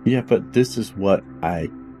 Yeah, but this is what I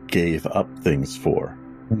gave up things for.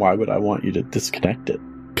 Why would I want you to disconnect it?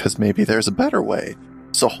 Because maybe there's a better way.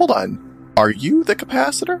 So hold on. Are you the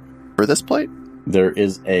capacitor for this plate? There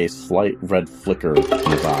is a slight red flicker in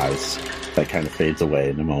his eyes that kind of fades away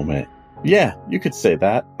in a moment. Yeah, you could say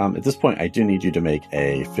that. At this point, I do need you to make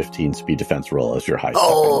a 15 speed defense roll as your high stepping.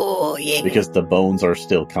 Oh, yeah. Because the bones are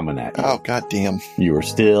still coming at you. Oh, goddamn. You are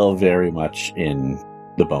still very much in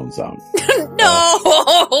the bone zone. No!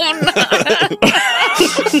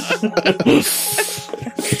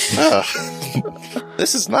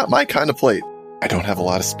 This is not my kind of plate. I don't have a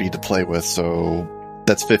lot of speed to play with, so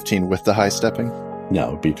that's 15 with the high stepping? No,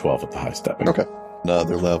 it would be 12 with the high stepping. Okay.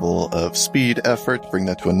 Another level of speed effort. Bring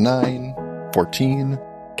that to a 9. 14.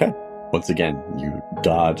 Okay. Once again, you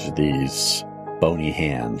dodge these bony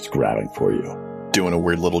hands grabbing for you. Doing a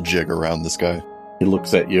weird little jig around this guy. He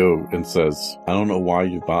looks at you and says, "I don't know why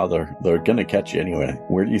you bother. They're gonna catch you anyway.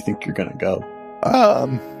 Where do you think you're gonna go?"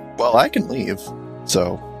 Well, I can leave.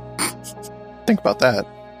 So, think about that.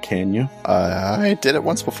 Can you? I did it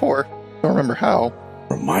once before. Don't remember how.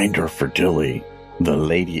 Reminder for Dilly. The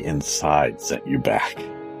lady inside sent you back.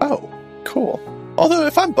 Oh, cool. Although,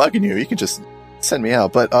 if I'm bugging you, you can just send me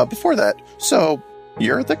out. But before that, so,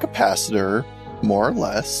 you're the capacitor, more or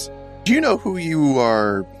less. Do you know who you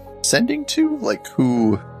are sending to? Like,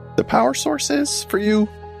 who the power source is for you?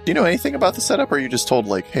 Do you know anything about the setup, or are you just told,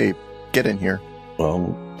 like, hey, get in here?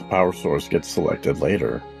 Well, the power source gets selected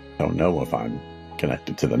later. I don't know if I'm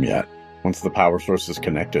connected to them yet. Once the power source is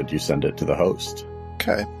connected, you send it to the host.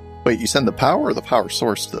 Okay. Wait, you send the power or the power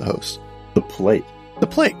source to the host? The plate. The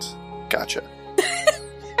plate. Gotcha.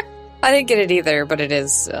 I didn't get it either, but it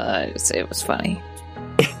was funny.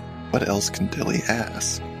 What else can Dilly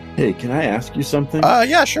ask? Hey, can I ask you something?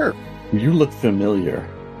 Yeah, sure. You look familiar.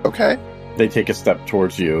 Okay. They take a step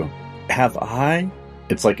towards you. Have I?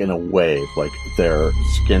 It's like in a wave, like their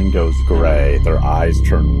skin goes gray, their eyes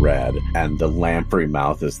turn red, and the lamprey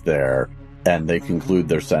mouth is there. and they conclude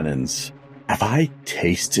their sentence. Have I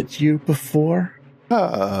tasted you before?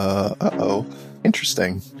 Uh-oh.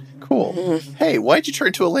 Interesting. Cool. Hey, why'd you turn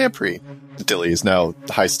into a lamprey? Dilly is now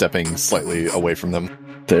high-stepping slightly away from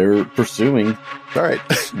them. They're pursuing. All right.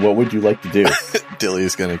 What would you like to do? Dilly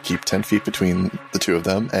is going to keep 10 feet between the two of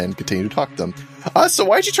them and continue to talk to them. So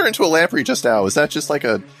why'd you turn into a lamprey just now? Is that just like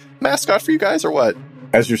a mascot for you guys or what?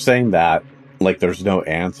 As you're saying that, like there's no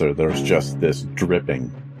answer. There's just this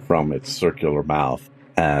dripping from its circular mouth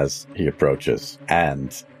as he approaches.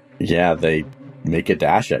 And yeah, they make a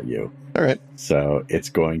dash at you. All right. So it's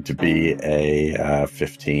going to be a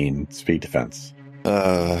 15 speed defense.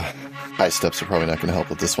 High steps are probably not going to help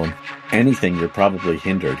with this one. Anything, you're probably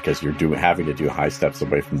hindered because you're having to do high steps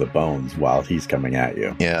away from the bones while he's coming at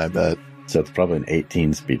you. Yeah, I bet. So it's probably an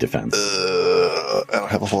 18 speed defense. I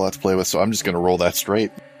don't have a whole lot to play with, so I'm just going to roll that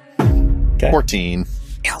straight. Okay. nailed 14.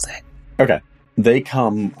 it. Okay. They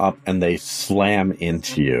come up and they slam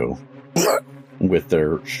into you with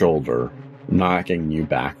their shoulder, knocking you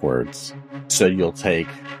backwards. So you'll take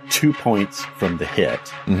 2 points from the hit,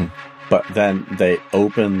 but then they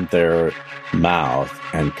open their mouth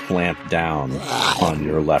and clamp down on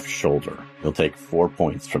your left shoulder. You'll take 4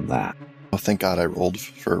 points from that. Oh, thank God I rolled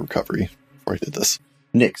for recovery before I did this.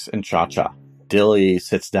 Nyx and Cha-Cha. Dilly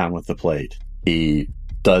sits down with the plate. He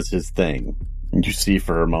does his thing. You see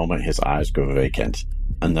for a moment his eyes go vacant.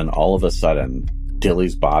 And then all of a sudden,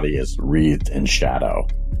 Dilly's body is wreathed in shadow.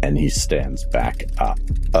 And he stands back up.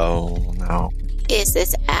 Oh, no. Is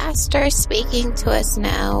this Aster speaking to us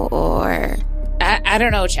now, or... I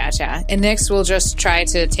don't know, Cha-Cha. And Nyx will just try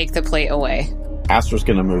to take the plate away. Aster's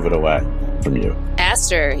going to move it away from you.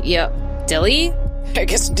 Aster, Dilly? I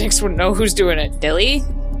guess Nyx would know who's doing it. Dilly?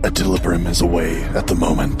 Adilibrim is away at the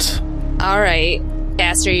moment. All right.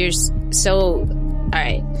 Aster, you're so... All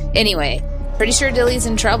right. Anyway, pretty sure Dilly's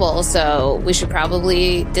in trouble, so we should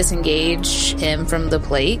probably disengage him from the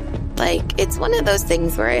plate. Like, it's one of those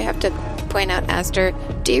things where I have to point out, Aster,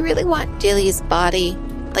 do you really want Dilly's body?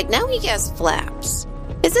 Like, now he has flaps.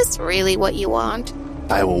 Is this really what you want?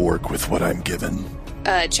 I will work with what I'm given.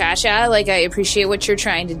 Cha-Cha, I appreciate what you're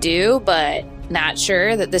trying to do, but not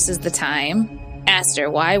sure that this is the time. Aster,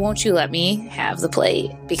 why won't you let me have the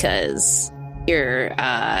plate? Because your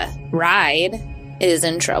ride is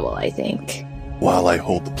in trouble, I think. While I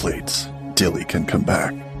hold the plates, Dilly can come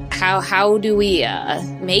back. How do we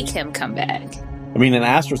make him come back? I mean, in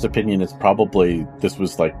Aster's opinion, it's probably, this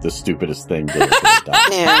was the stupidest thing Dilly could have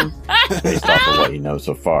done. Yeah. Based off of what you know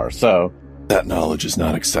so far. So, That knowledge is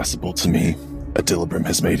not accessible to me. Adilibrim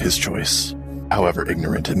has made his choice, however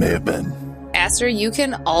ignorant it may have been. Aster, you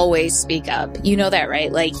can always speak up. You know that,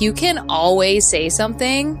 right? You can always say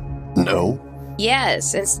something. No.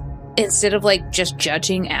 Yes, instead of just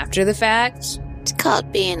judging after the fact. It's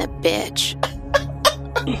called being a bitch.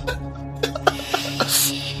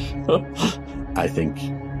 I think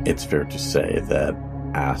it's fair to say that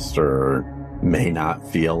Aster may not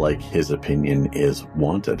feel like his opinion is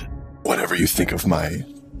wanted. Whatever you think of my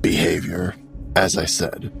behavior, as I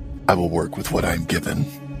said, I will work with what I'm given.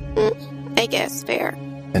 I guess fair.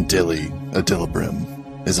 And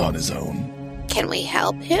Adilibrim is on his own. Can we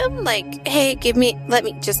help him? Hey, let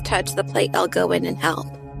me just touch the plate. I'll go in and help.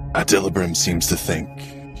 Adilibrim seems to think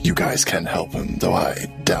you guys can help him, though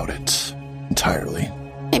I doubt it entirely.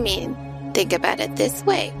 I mean, think about it this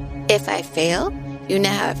way. If I fail, you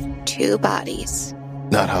now have 2 bodies.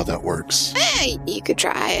 Not how that works. You could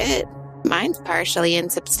try it. Mine's partially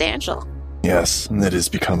insubstantial. Yes, that is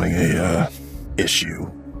becoming a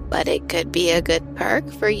issue. But it could be a good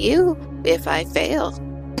perk for you if I fail.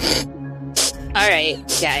 All right,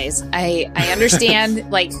 guys, I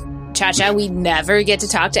understand, Cha-Cha, we never get to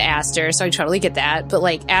talk to Aster, so I totally get that.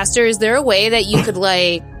 But, Aster, is there a way that you could,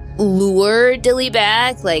 lure Dilly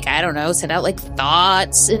back? I don't know, send out,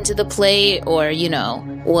 thoughts into the plate or,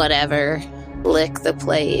 whatever. Lick the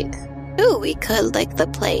plate. Ooh, we could lick the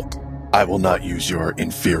plate. I will not use your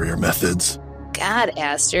inferior methods. God,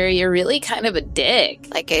 Aster, you're really kind of a dick.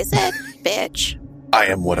 Like I said, bitch. I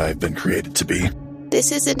am what I've been created to be.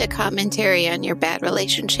 This isn't a commentary on your bad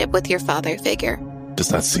relationship with your father figure.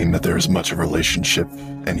 Does not seem that there is much of a relationship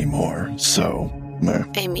anymore, so... meh.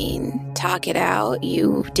 I mean, talk it out.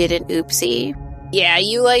 You did an oopsie. Yeah,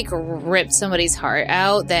 you, ripped somebody's heart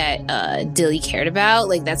out that Dilly cared about.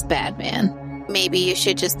 That's bad, man. Maybe you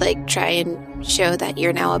should just, try and show that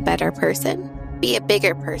you're now a better person. Be a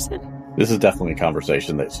bigger person. This is definitely a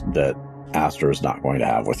conversation that Aster is not going to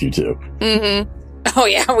have with you two. Mm-hmm. Oh,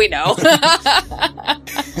 yeah, we know.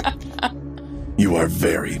 You are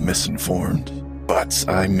very misinformed, but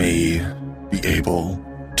I may be able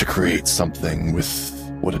to create something with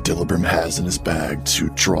what Adilibrim has in his bag to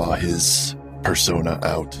draw his persona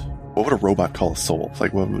out. What would a robot call a soul?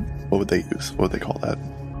 Like, what would they use? What would they call that?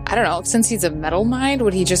 I don't know. Since he's a metal mind,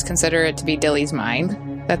 would he just consider it to be Dilly's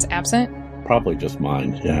mind that's absent? Probably just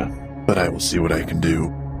mind, yeah. But I will see what I can do.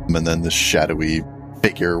 And then the shadowy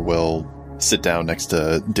figure will sit down next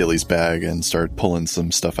to Dilly's bag and start pulling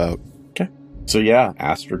some stuff out. So yeah,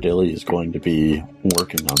 Aster Dilly is going to be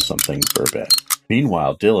working on something for a bit.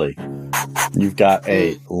 Meanwhile, Dilly, you've got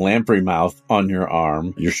a lamprey mouth on your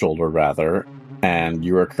arm, your shoulder rather, and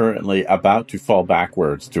you are currently about to fall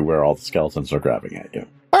backwards to where all the skeletons are grabbing at you.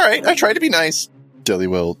 All right, I try to be nice. Dilly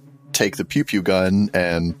will take the pew-pew gun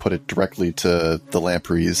and put it directly to the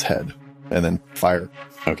lamprey's head and then fire.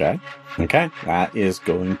 Okay. That is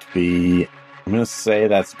going to be, I'm going to say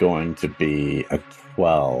that's going to be a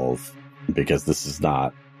 12, because this is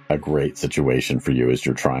not a great situation for you as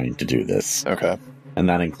you're trying to do this. Okay. And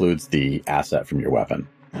that includes the asset from your weapon.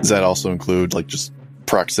 Does that also include, like, just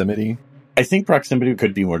proximity? I think proximity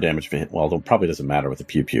could be more damage for hit. Well, it probably doesn't matter with the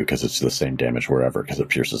pew-pew because it's the same damage wherever because it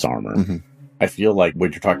pierces armor. Mm-hmm. I feel like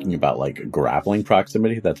when you're talking about, like, grappling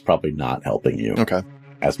proximity, that's probably not helping you. Okay.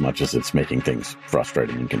 As much as it's making things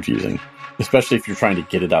frustrating and confusing. Especially if you're trying to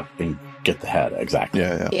get it up and get the head. Exactly.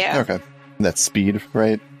 Yeah. Okay. That's speed,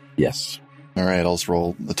 right? Yes. All right, I'll just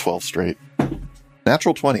roll the 12 straight.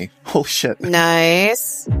 Natural 20. Holy shit.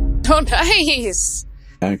 Nice. Oh, nice.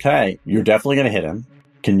 Okay. You're definitely going to hit him.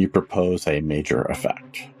 Can you propose a major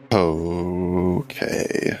effect?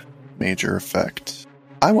 Okay. Major effect.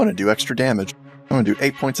 I want to do extra damage. I want to do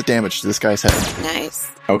 8 points of damage to this guy's head.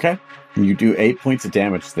 Nice. Okay. You do 8 points of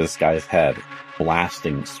damage to this guy's head,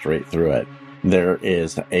 blasting straight through it. There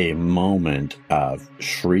is a moment of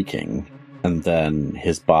shrieking, and then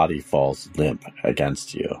his body falls limp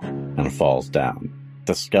against you and falls down.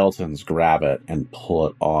 The skeletons grab it and pull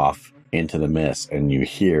it off into the mist, and you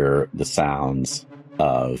hear the sounds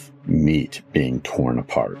of meat being torn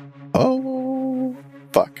apart. Oh,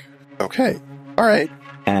 fuck. Okay. All right.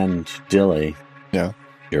 And Dilly, Yeah.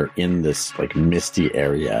 you're in this like misty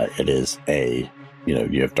area. It is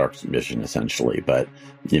you have dark vision essentially, but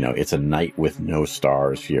it's a night with no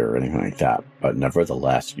stars here or anything like that. But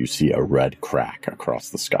nevertheless, you see a red crack across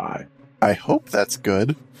the sky. I hope that's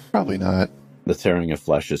good. Probably not. The tearing of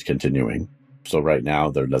flesh is continuing. So right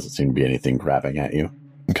now, there doesn't seem to be anything grabbing at you.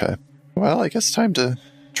 Okay. Well, I guess time to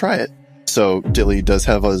try it. So Dilly does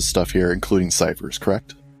have other stuff here, including ciphers,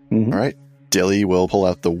 correct? Mm-hmm. All right. Dilly will pull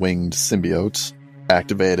out the winged symbiote,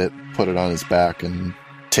 activate it, put it on his back, and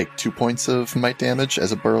take 2 points of might damage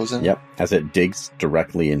as it burrows in. Yep, as it digs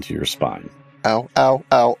directly into your spine. Ow, ow,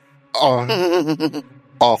 ow. Oh,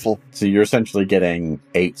 awful. So you're essentially getting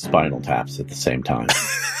 8 spinal taps at the same time.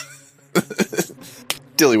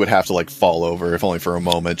 Dilly would have to fall over, if only for a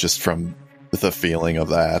moment, just from the feeling of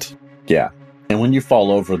that. Yeah. And when you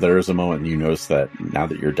fall over, there is a moment you notice that now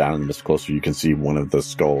that you're down in this closer, you can see one of the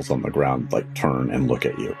skulls on the ground turn and look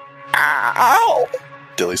at you. Ow!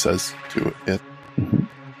 Dilly says to it. Mm-hmm.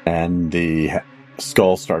 And the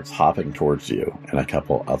skull starts hopping towards you and a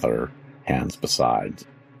couple other hands beside.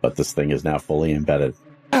 But this thing is now fully embedded.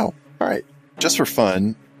 Ow. All right. Just for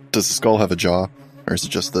fun, does the skull have a jaw? Or is it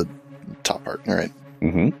just the top part? All right.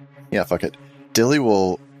 Mm-hmm. Yeah, fuck it. Dilly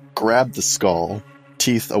will grab the skull,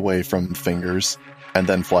 teeth away from fingers, and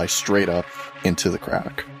then fly straight up into the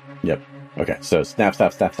crack. Yep. Okay, so snap,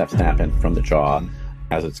 and from the jaw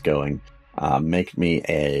as it's going. Make me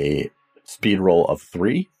a speed roll of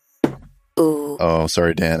 3. Ooh. Oh,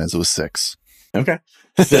 sorry, Dan, as it was 6. Okay.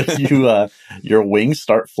 So your wings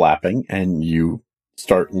start flapping and you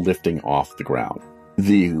start lifting off the ground.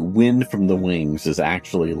 The wind from the wings is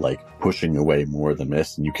actually pushing away more of the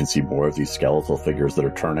mist, and you can see more of these skeletal figures that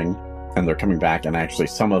are turning, and they're coming back, and actually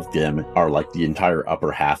some of them are like the entire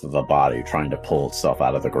upper half of a body trying to pull itself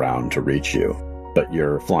out of the ground to reach you. But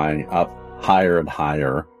you're flying up higher and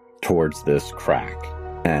higher towards this crack.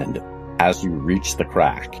 And as you reach the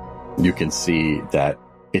crack, you can see that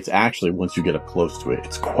it's actually, once you get up close to it,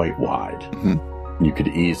 it's quite wide. Mm-hmm. You could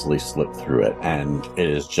easily slip through it, and it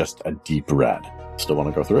is just a deep red. Still want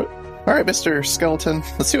to go through it? All right, Mr. Skeleton,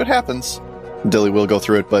 let's see what happens. Dilly will go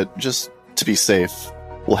through it, but just to be safe,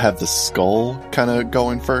 we'll have the skull kind of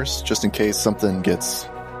going first, just in case something gets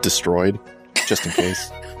destroyed. Just in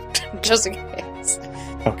case. Just in case.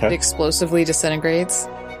 It Okay. explosively disintegrates.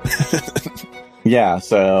 Yeah,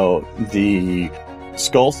 so the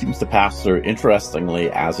skull seems to pass through.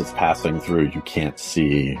 Interestingly, as it's passing through, you can't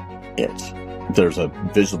see it. There's a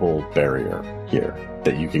visible barrier here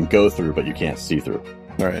that you can go through, but you can't see through.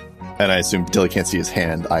 All right. And I assume Dilly can't see his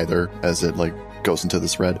hand either as it goes into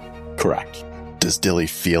this red. Correct. Does Dilly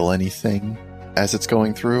feel anything? as it's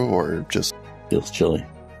going through, or just... Feels chilly.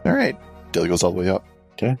 All right. Dilly goes all the way up.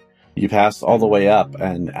 Okay. You pass all the way up,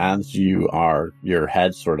 and as your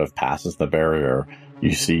head sort of passes the barrier,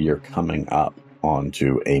 you see you're coming up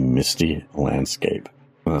onto a misty landscape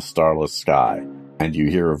in a starless sky, and you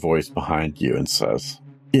hear a voice behind you and says,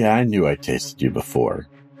 "Yeah, I knew I tasted you before,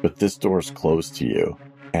 but this door's closed to you,"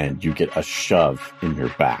 and you get a shove in your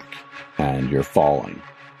back, and you're falling.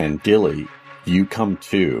 And Dilly, you come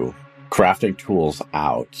to, crafting tools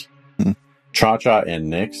out. Cha-Cha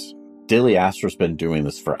and Nyx, Dilly Astra's been doing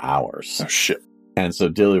this for hours. Oh, shit. And so,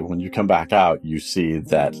 Dilly, when you come back out, you see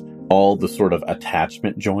that all the sort of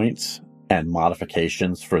attachment joints and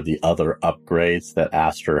modifications for the other upgrades that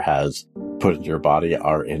Astra has put in your body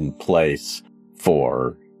are in place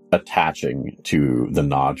for attaching to the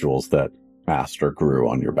nodules that Astra grew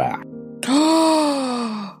on your back.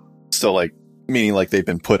 So, like, meaning like they've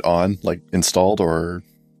been put on, like installed, or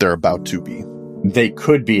they're about to be? They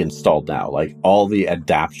could be installed now. Like, all the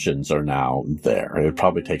adaptions are now there. It would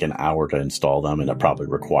probably take an hour to install them, and it probably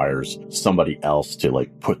requires somebody else to,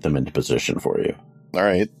 like, put them into position for you. All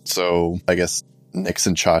right. So, I guess Nyx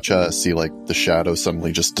and Cha-Cha see, like, the shadows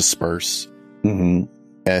suddenly just disperse. Mm-hmm.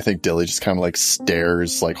 And I think Dilly just kind of, like,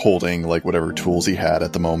 stares, like, holding, like, whatever tools he had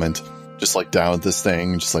at the moment. Just, like, down at this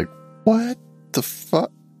thing. Just like, what the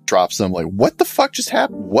fuck? Drops them, like, what the fuck just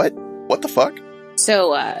happened? What the fuck?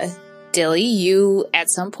 So, Dilly, you at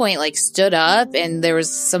some point like stood up and there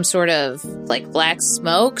was some sort of like black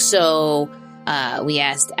smoke. So we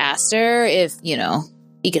asked Aster if,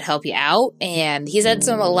 he could help you out. And he said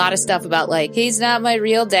a lot of stuff about like, he's not my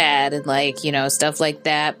real dad and like, stuff like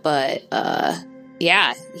that. But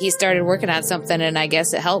yeah, he started working on something and I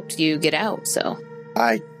guess it helped you get out. So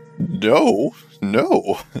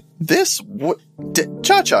No. This, what,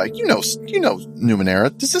 Cha-Cha, you know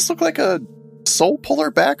Numenera. Does this look like a soul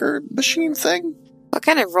puller backer machine thing? What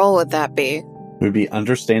kind of role would that be? It would be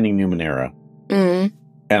understanding Numenera. Mm.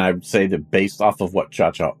 And I'd say that based off of what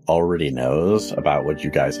Cha-Cha already knows about what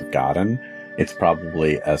you guys have gotten, it's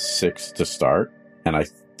probably a 6 to start. And I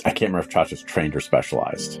can't remember if Cha-Cha's trained or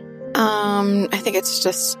specialized. I think it's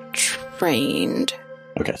just trained.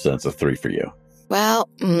 Okay, so that's a 3 for you. Well,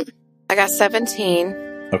 I got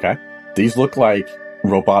 17. Okay. These look like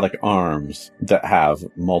robotic arms that have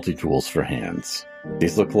multi-tools for hands.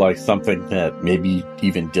 These look like something that maybe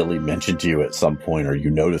even Dilly mentioned to you at some point, or you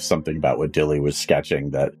noticed something about what Dilly was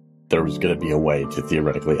sketching, that there was going to be a way to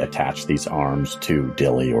theoretically attach these arms to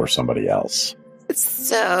Dilly or somebody else.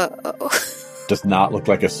 So... Does not look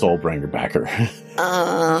like a Soulbringer backer.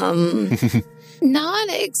 Not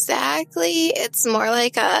exactly. It's more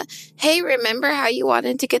like a, hey, remember how you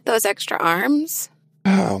wanted to get those extra arms?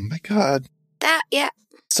 Oh my god. That, yeah.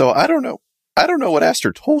 So I don't know what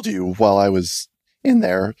Aster told you while I was in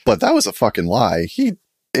there, but that was a fucking lie.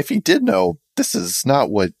 If he did know, this is not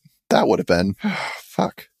what that would have been.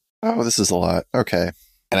 Fuck. Oh, this is a lot. Okay.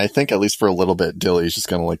 And I think at least for a little bit, Dilly's just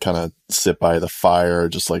gonna like kind of sit by the fire,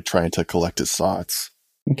 just like trying to collect his thoughts.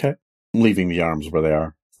 Okay. Leaving the arms where they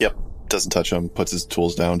are. Yep. Doesn't touch them, puts his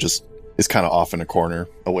tools down, just is kind of off in a corner,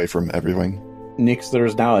 away from everything. Nyx,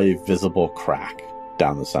 there's now a visible crack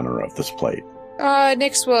down the center of this plate.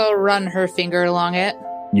 Nyx will run her finger along it.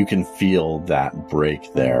 You can feel that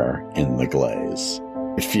break there in the glaze.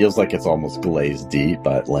 It feels like it's almost glazed deep,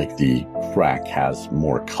 but like the crack has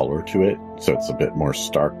more color to it, so it's a bit more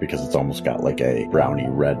stark because it's almost got like a browny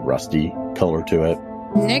red rusty color to it.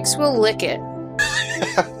 Nyx will lick it.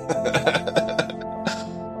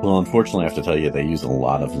 Well, unfortunately, I have to tell you, they use a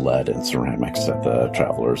lot of lead and ceramics at the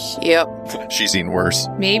Travelers. Yep. She's seen worse.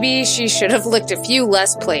 Maybe she should have licked a few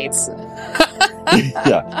less plates.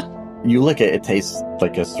 Yeah. You lick it, it tastes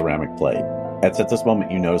like a ceramic plate. It's at this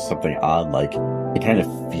moment you notice something odd, like it kind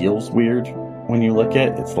of feels weird when you lick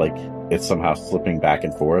it. It's like it's somehow slipping back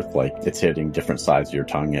and forth, like it's hitting different sides of your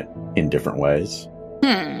tongue in different ways.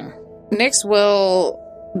 Nyx will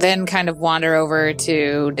then kind of wander over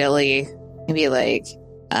to Dilly and be like,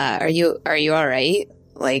 are you all right?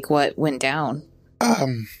 Like, what went down?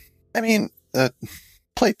 I mean, the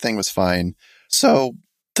plate thing was fine. So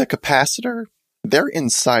the capacitor, they're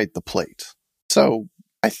inside the plate. So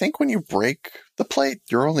I think when you break the plate,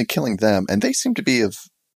 you're only killing them. And they seem to be, as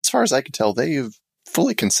far as I can tell, they've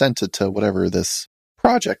fully consented to whatever this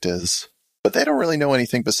project is. But they don't really know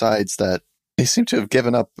anything besides that they seem to have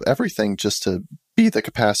given up everything just to be the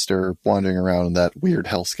capacitor wandering around in that weird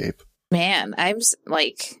hellscape. Man, I'm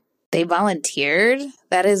like, they volunteered?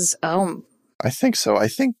 That is, I think so. I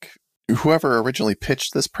think whoever originally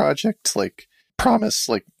pitched this project, like, promised,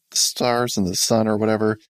 like, the stars and the sun or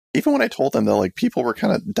whatever, even when I told him that like people were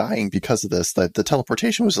kind of dying because of this, that the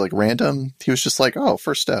teleportation was like random, he was just like, oh,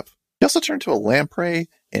 first step. He also turned to a lamprey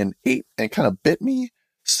and ate and kind of bit me.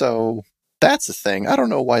 So that's the thing. I don't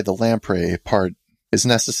know why the lamprey part is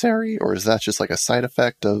necessary, or is that just like a side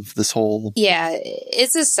effect of this whole... Yeah,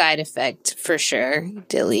 it's a side effect for sure,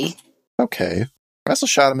 Dilly. Okay. I also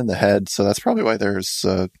shot him in the head, so that's probably why there's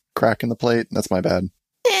a crack in the plate. That's my bad.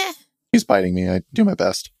 He's biting me. I do my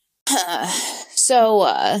best.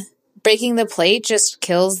 So, breaking the plate just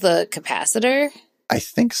kills the capacitor? I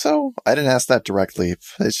think so. I didn't ask that directly.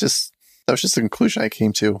 That was just the conclusion I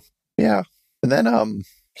came to. Yeah. And then,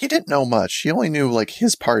 he didn't know much. He only knew, like,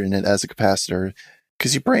 his part in it as a capacitor.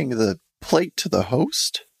 Because you bring the plate to the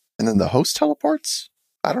host, and then the host teleports?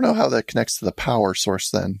 I don't know how that connects to the power source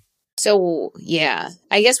then. So, yeah.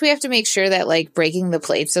 I guess we have to make sure that, like, breaking the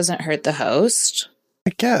plates doesn't hurt the host.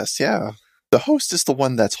 I guess, yeah. The host is the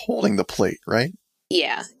one that's holding the plate, right?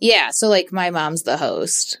 Yeah. Yeah, so, like, my mom's the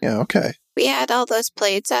host. Yeah, okay. We had all those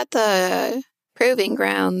plates at the proving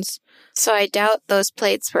grounds, so I doubt those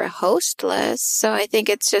plates were hostless. So I think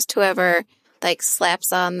it's just whoever, like,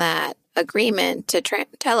 slaps on that agreement to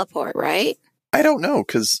teleport, right? I don't know,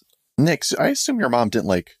 because, Nick, I assume your mom didn't,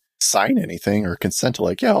 like, sign anything or consent to,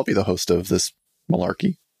 like, yeah, I'll be the host of this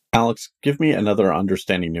malarkey. Alex, give me another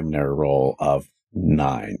understanding numenary roll of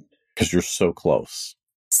 9, because you're so close.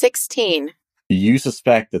 16. You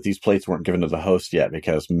suspect that these plates weren't given to the host yet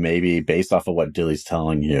because maybe based off of what Dilly's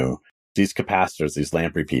telling you, these capacitors, these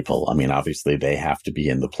lamprey people, I mean, obviously they have to be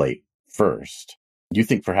in the plate first. You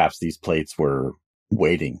think perhaps these plates were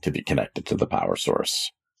waiting to be connected to the power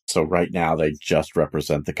source. So right now they just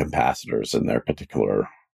represent the capacitors in their particular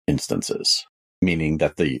instances, meaning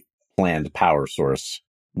that the planned power source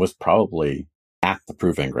was probably at the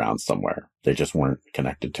proving ground somewhere. They just weren't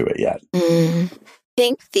connected to it yet.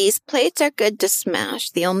 Think these plates are good to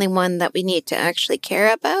smash. The only one that we need to actually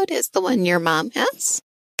care about is the one your mom has.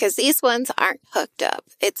 Because these ones aren't hooked up.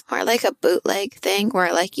 It's more like a bootleg thing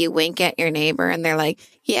where like you wink at your neighbor and they're like,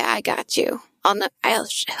 yeah, I got you. I'll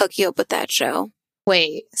hook you up with that show.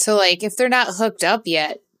 Wait, so like if they're not hooked up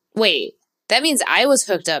yet, wait, that means I was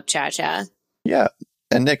hooked up, Cha-Cha. Yeah.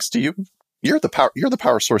 And Nix, you're the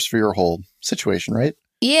power source for your whole situation, right?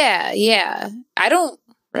 Yeah. I don't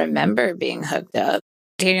remember being hooked up.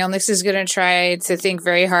 Daniel, Nix is going to try to think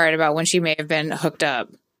very hard about when she may have been hooked up.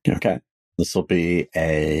 Okay. This will be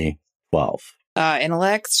a 12.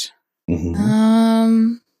 Intellect.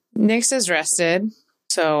 Mm-hmm. Nix is rested,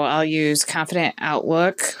 so I'll use Confident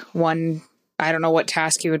Outlook. I don't know what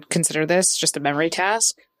task you would consider this, just a memory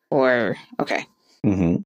task? Or, okay.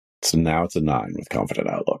 Mm-hmm. So now it's a 9 with Confident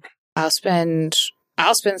Outlook. I'll spend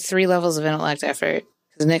 3 levels of intellect effort,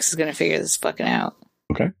 because Nix is going to figure this fucking out.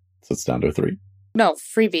 Okay. So it's down to a 3. No,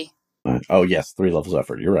 freebie. Oh, yes, 3 levels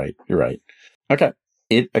effort. You're right. Okay.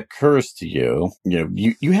 It occurs to you,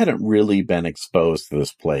 you hadn't really been exposed to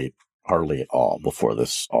this plate hardly at all before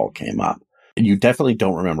this all came up. You definitely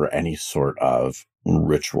don't remember any sort of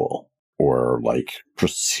ritual or like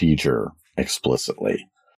procedure explicitly.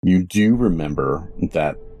 You do remember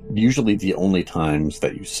that usually the only times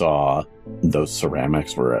that you saw those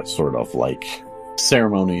ceramics were at sort of like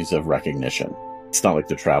ceremonies of recognition. It's not like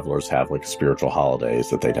the travelers have like spiritual holidays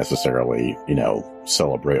that they necessarily,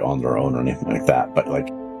 celebrate on their own or anything like that. But like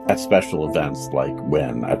at special events, like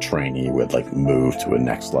when a trainee would like move to a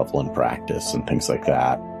next level in practice and things like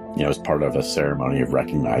that, as part of a ceremony of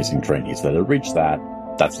recognizing trainees that had reached that,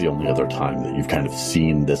 that's the only other time that you've kind of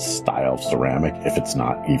seen this style of ceramic, if it's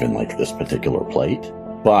not even like this particular plate.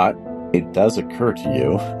 But it does occur to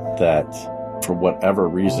you that for whatever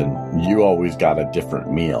reason, you always got a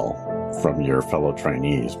different meal from your fellow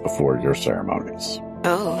trainees before your ceremonies.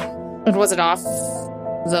 Oh. And was it off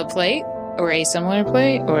the plate? Or a similar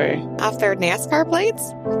plate? Or off their NASCAR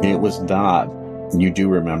plates? It was not. You do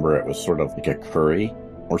remember it was sort of like a curry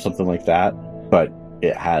or something like that, but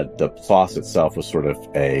it had, the sauce itself was sort of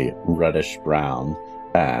a reddish brown,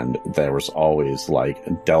 and there was always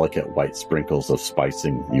like delicate white sprinkles of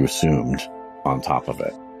spicing, you assumed, on top of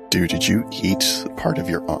it. Dude, did you eat part of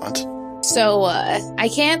your aunt? So, I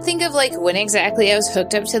can't think of, like, when exactly I was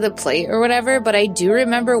hooked up to the plate or whatever, but I do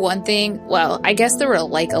remember one thing. Well, I guess there were,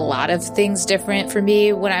 like, a lot of things different for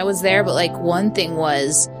me when I was there, but, like, one thing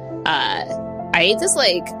was, I ate this,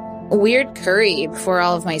 like, weird curry before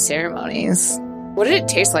all of my ceremonies. What did it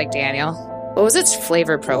taste like, Daniel? What was its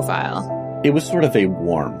flavor profile? It was sort of a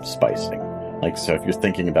warm spicing. Like, so if you're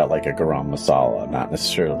thinking about, like, a garam masala, not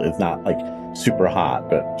necessarily, it's not, like, super hot,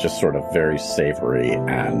 but just sort of very savory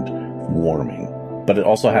and warming. But it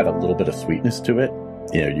also had a little bit of sweetness to it.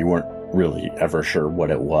 You weren't really ever sure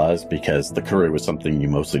what it was because the curry was something you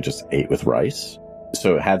mostly just ate with rice.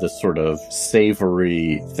 So it had this sort of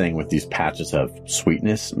savory thing with these patches of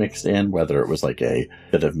sweetness mixed in, whether it was like a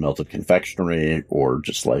bit of melted confectionery or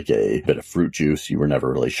just like a bit of fruit juice. You were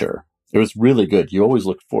never really sure. It was really good. You always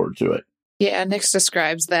looked forward to it. Yeah, Nyx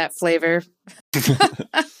describes that flavor.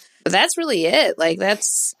 But that's really it. Like,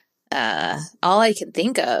 that's all I can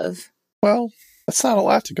think of. Well, that's not a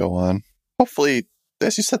lot to go on. Hopefully,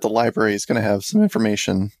 as you said, the library is going to have some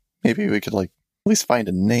information. Maybe we could, like, at least find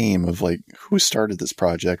a name of, like, who started this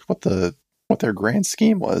project, what their grand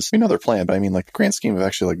scheme was. We know their plan, but I mean, like, the grand scheme of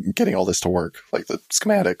actually, like, getting all this to work. Like, the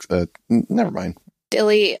schematics. Never mind.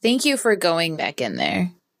 Dilly, thank you for going back in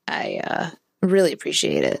there. I really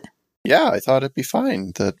appreciate it. Yeah, I thought it'd be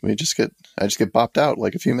fine that I just get bopped out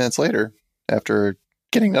like a few minutes later after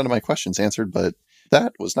getting none of my questions answered, but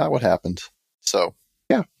that was not what happened. So,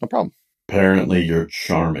 yeah, no problem. Apparently you're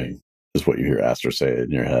charming, is what you hear Aster say in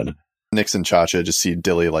your head. Nyx and Cha-Cha just see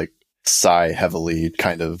Dilly, like, sigh heavily,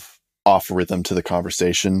 kind of off rhythm to the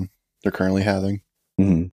conversation they're currently having.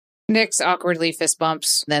 Mm-hmm. Nyx awkwardly fist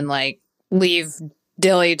bumps, then, like, leave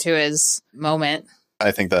Dilly to his moment.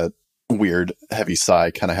 I think that weird, heavy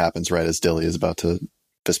sigh kind of happens right as Dilly is about to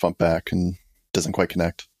fist bump back and doesn't quite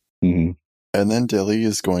connect. Mm-hmm. And then Dilly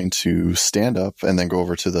is going to stand up and then go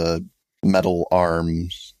over to the metal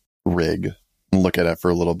arms rig and look at it for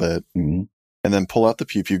a little bit. Mm-hmm. And then pull out the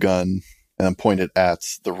pew-pew gun and point it at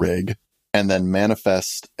the rig and then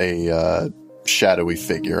manifest a shadowy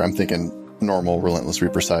figure. I'm thinking normal Relentless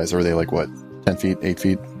Reaper size. Or are they like, what, 10 feet, 8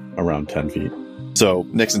 feet? Around 10 feet. So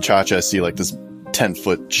Nyx and Cha-Cha see like this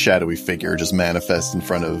 10-foot shadowy figure just manifest in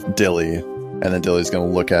front of Dilly. And then Dilly's going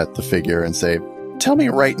to look at the figure and say, tell me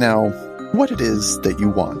right now what it is that you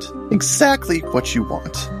want. Exactly what you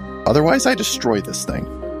want. Otherwise, I destroy this thing.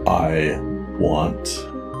 I want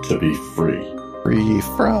to be free. Free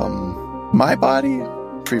from my body?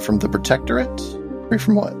 Free from the Protectorate? Free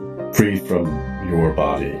from what? Free from your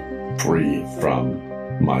body. Free from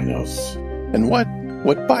Minos. And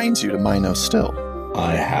what binds you to Minos still?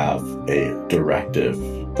 I have a directive,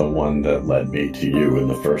 the one that led me to you in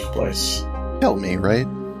the first place. Tell me, right?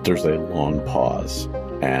 There's a long pause,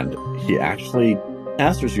 and he actually,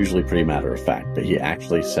 Aster's usually pretty matter of fact, but he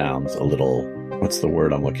actually sounds a little, what's the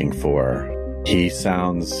word I'm looking for? He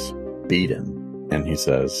sounds beaten, and he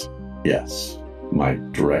says, yes, my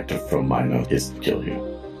directive from Minos is to kill you.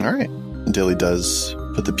 All right. Dilly does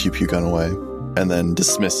put the pew-pew gun away, and then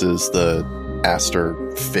dismisses the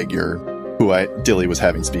Aster figure who Dilly was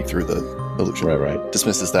having speak through the illusion. Right.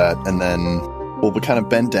 Dismisses that, and then we'll kind of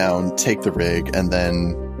bend down, take the rig, and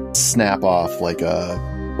then snap off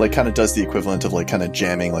kind of does the equivalent of like kind of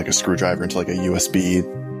jamming like a screwdriver into like a USB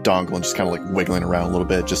dongle and just kind of like wiggling around a little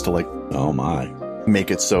bit just to like, oh my, make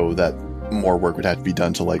it so that more work would have to be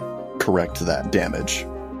done to like correct that damage.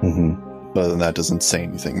 Mm-hmm. But then that doesn't say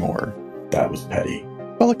anything more. That was petty.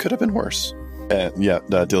 Well, it could have been worse.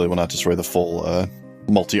 Dilly will not destroy the full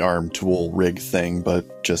multi-arm tool rig thing,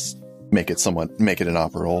 but just make it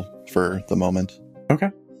inoperable for the moment. Okay.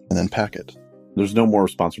 And then pack it. There's no more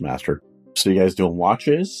response from Aster. So you guys doing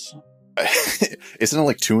watches? Isn't it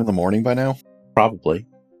like 2 a.m. by now? Probably.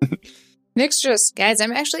 Nyx just, guys,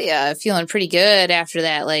 I'm actually feeling pretty good after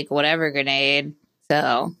that, like, whatever grenade.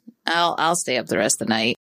 So I'll stay up the rest of the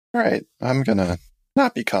night. All right. I'm going to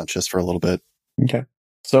not be conscious for a little bit. Okay.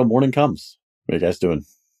 So morning comes. What are you guys doing?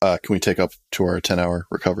 Can we take up to our 10-hour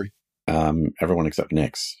recovery? Everyone except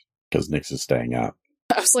Nyx, because Nyx is staying up.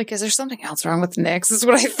 I was like, is there something else wrong with Nyx? Is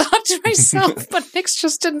what I thought to myself, but Nyx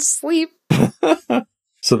just didn't sleep.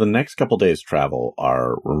 So the next couple days' travel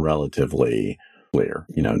are relatively clear.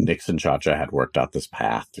 You know, Nyx and Cha-Cha had worked out this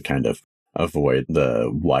path to kind of avoid the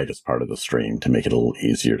widest part of the stream to make it a little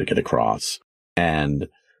easier to get across. And,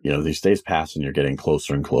 you know, these days pass and you're getting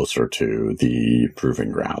closer and closer to the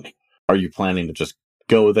proving ground. Are you planning to just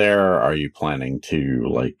go there? Are you planning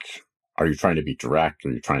to, are you trying to be direct?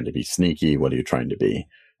 Are you trying to be sneaky? What are you trying to be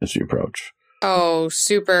as you approach? Oh,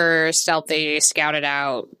 super stealthy, scout it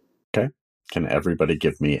out. Okay. Can everybody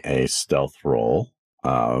give me a stealth roll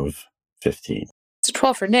of 15? It's a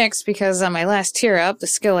 12 for Nyx because on my last tier up, the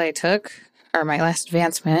skill I took, or my last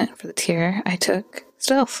advancement for the tier, I took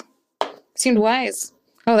stealth. Seemed wise.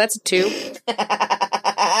 Oh, that's a 2.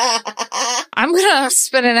 I'm gonna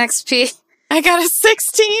spend an XP. I got a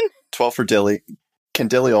 16. 12 for Dilly. Can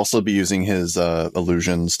Dilly also be using his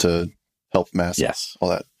illusions to help mask Yes. all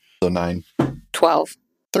that? So 9. 12.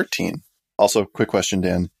 13. Also, quick question,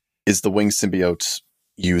 Dan. Is the wing symbiote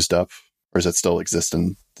used up, or does it still exist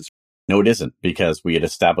in this? No, it isn't, because we had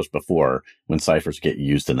established before when ciphers get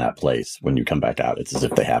used in that place, when you come back out, it's as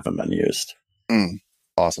if they haven't been used.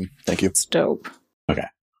 Awesome. Thank you. It's dope. Okay.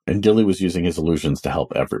 And Dilly was using his illusions to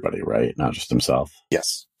help everybody, right? Not just himself.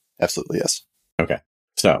 Yes. Absolutely, yes. Okay.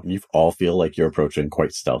 So you all feel like you're approaching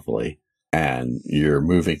quite stealthily, and you're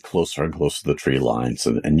moving closer and closer to the tree lines,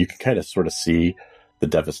 and you can kind of sort of see the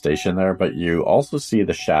devastation there, but you also see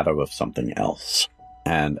the shadow of something else.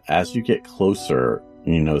 And as you get closer,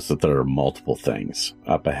 you notice that there are multiple things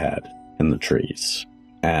up ahead in the trees.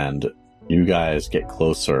 And you guys get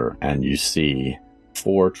closer and you see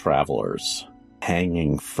 4 travelers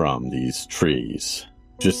hanging from these trees,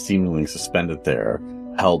 just seemingly suspended there,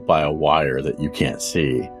 held by a wire that you can't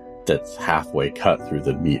see, that's halfway cut through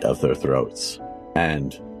the meat of their throats.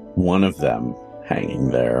 And one of them hanging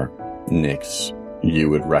there, Nyx, you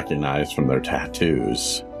would recognize from their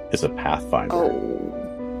tattoos, is a Pathfinder.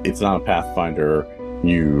 Oh. It's not a Pathfinder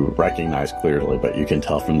you recognize clearly, but you can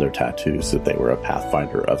tell from their tattoos that they were a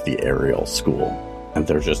Pathfinder of the Ariel School. And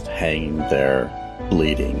they're just hanging there,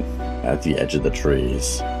 bleeding at the edge of the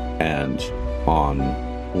trees. And on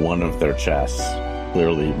one of their chests,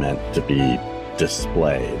 clearly meant to be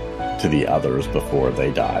displayed to the others before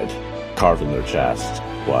they died, carved in their chest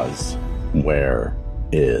was, "Where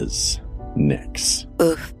is Nyx?"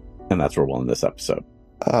 Oof. And that's where we'll end this episode.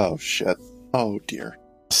 Oh, shit. Oh, dear.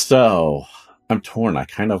 So, I'm torn. I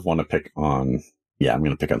kind of want to pick on... Yeah, I'm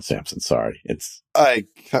going to pick on Samson. Sorry. Okay.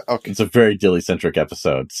 It's a very Dilly-centric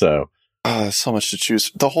episode, so... So much to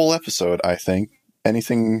choose. The whole episode, I think.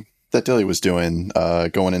 Anything that Dilly was doing,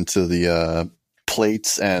 going into the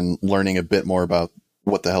plates and learning a bit more about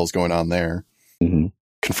what the hell's going on there. Mm-hmm.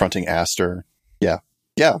 Confronting Aster.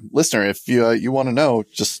 Yeah, listener, if you want to know,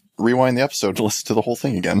 just rewind the episode to listen to the whole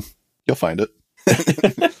thing again. You'll find it.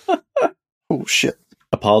 Oh, shit.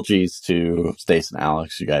 Apologies to Stace and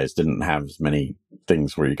Alex. You guys didn't have as many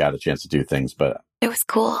things where you got a chance to do things, but... It was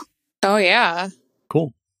cool. Oh, yeah.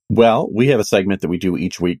 Cool. Well, we have a segment that we do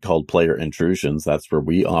each week called Player Intrusions. That's where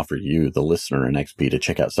we offer you, the listener, an XP to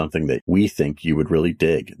check out something that we think you would really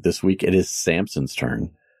dig. This week, it is Samson's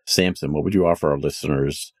turn. Samson, what would you offer our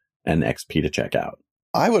listeners an XP to check out?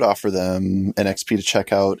 I would offer them an XP to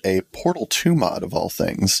check out a Portal 2 mod of all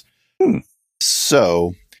things.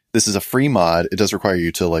 So, this is a free mod. It does require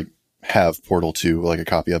you to have Portal 2, a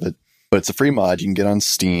copy of it. But it's a free mod you can get on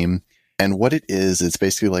Steam. And what it is, it's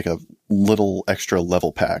basically like a little extra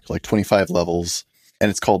level pack, 25 levels.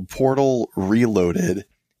 And it's called Portal Reloaded.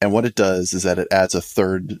 And what it does is that it adds a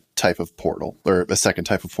third type of portal, or a second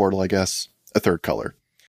type of portal, I guess, a third color.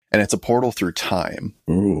 And it's a portal through time.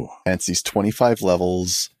 Ooh. And it's these 25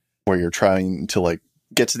 levels where you're trying to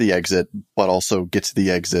get to the exit, but also get to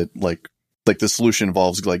the exit. The solution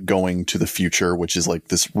involves going to the future, which is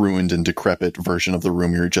this ruined and decrepit version of the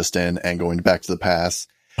room you're just in, and going back to the past.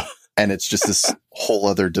 And it's just this whole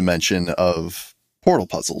other dimension of portal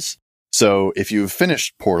puzzles. So if you've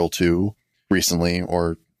finished Portal 2 recently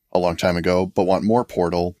or a long time ago, but want more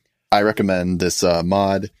Portal, I recommend this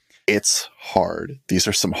mod. It's hard. These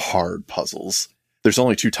are some hard puzzles. There's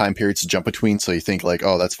only 2 time periods to jump between, so you think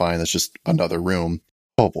oh, that's fine. That's just another room.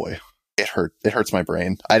 Oh boy. It hurts my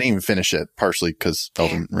brain. I didn't even finish it, partially because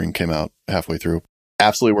Elden Ring came out halfway through.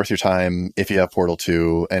 Absolutely worth your time if you have Portal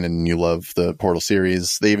 2 and you love the Portal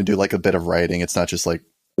series. They even do a bit of writing. It's not just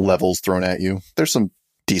levels thrown at you. There's some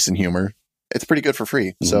decent humor. It's pretty good for free.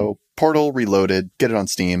 Mm-hmm. So Portal Reloaded, get it on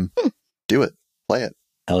Steam. Do it. Play it.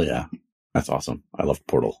 Hell yeah. That's awesome. I love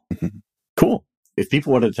Portal. Cool. If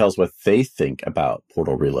people wanted to tell us what they think about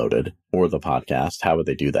Portal Reloaded or the podcast, how would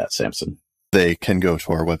they do that, Samson? They can go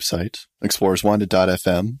to our website,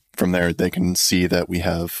 explorerswanted.fm. From there, they can see that we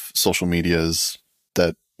have social medias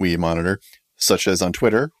that we monitor, such as on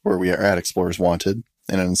Twitter, where we are at Explorers Wanted,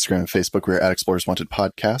 and on Instagram and Facebook, we're at Explorers Wanted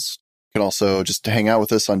Podcast. You can also just hang out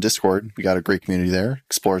with us on Discord. We got a great community there,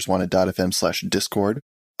 explorerswanted.fm/Discord.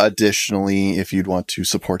 Additionally, if you'd want to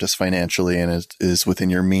support us financially and it is within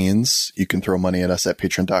your means, you can throw money at us at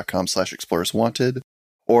patreon.com/explorerswanted.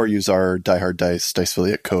 Or use our Die Hard Dice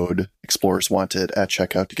affiliate code Explorers Wanted at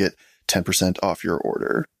checkout to get 10% off your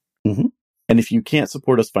order. Mm-hmm. And if you can't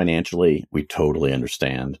support us financially, we totally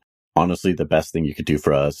understand. Honestly, the best thing you could do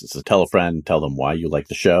for us is to tell a friend, tell them why you like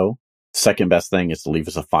the show. Second best thing is to leave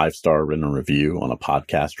us a 5-star written review on a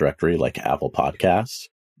podcast directory like Apple Podcasts.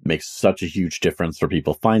 It makes such a huge difference for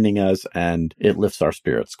people finding us, and it lifts our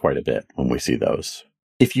spirits quite a bit when we see those.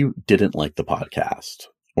 If you didn't like the podcast,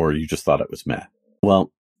 or you just thought it was meh,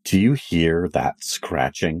 well, do you hear that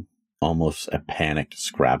scratching? Almost a panicked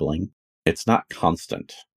scrabbling? It's not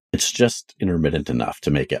constant. It's just intermittent enough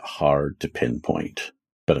to make it hard to pinpoint.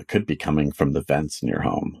 But it could be coming from the vents in your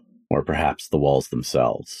home, or or perhaps the walls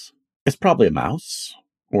themselves. It's probably a mouse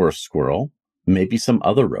or a squirrel, maybe some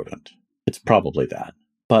other rodent. It's probably that.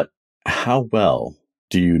 But how well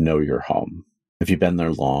do you know your home? Have you been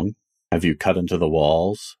there long? Have you cut into the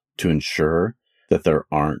walls to ensure that there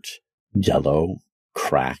aren't yellow,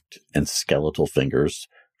 cracked, and skeletal fingers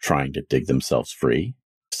trying to dig themselves free?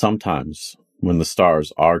 Sometimes, when the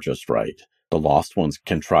stars are just right, the lost ones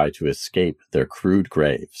can try to escape their crude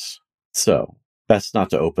graves. So, best not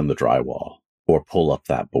to open the drywall or pull up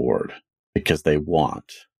that board, because they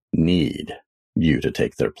need you to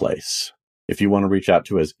take their place. If you want to reach out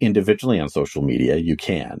to us individually on social media, you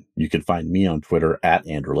can. You can find me on Twitter at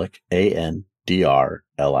Andrlik,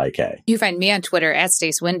 ANDRLIK. You find me on Twitter at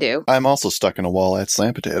Stace Windu. I'm also stuck in a wall at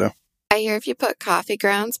Slam Potato. I hear if you put coffee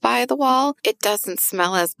grounds by the wall, it doesn't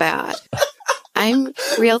smell as bad. I'm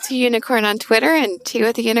Real to Unicorn on Twitter and Tea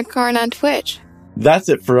with the Unicorn on Twitch. That's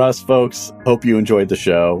it for us, folks. Hope you enjoyed the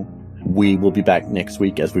show. We will be back next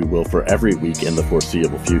week, as we will for every week in the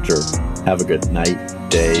foreseeable future. Have a good night,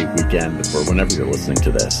 day, weekend, or whenever you're listening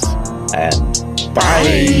to this. And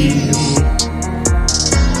bye.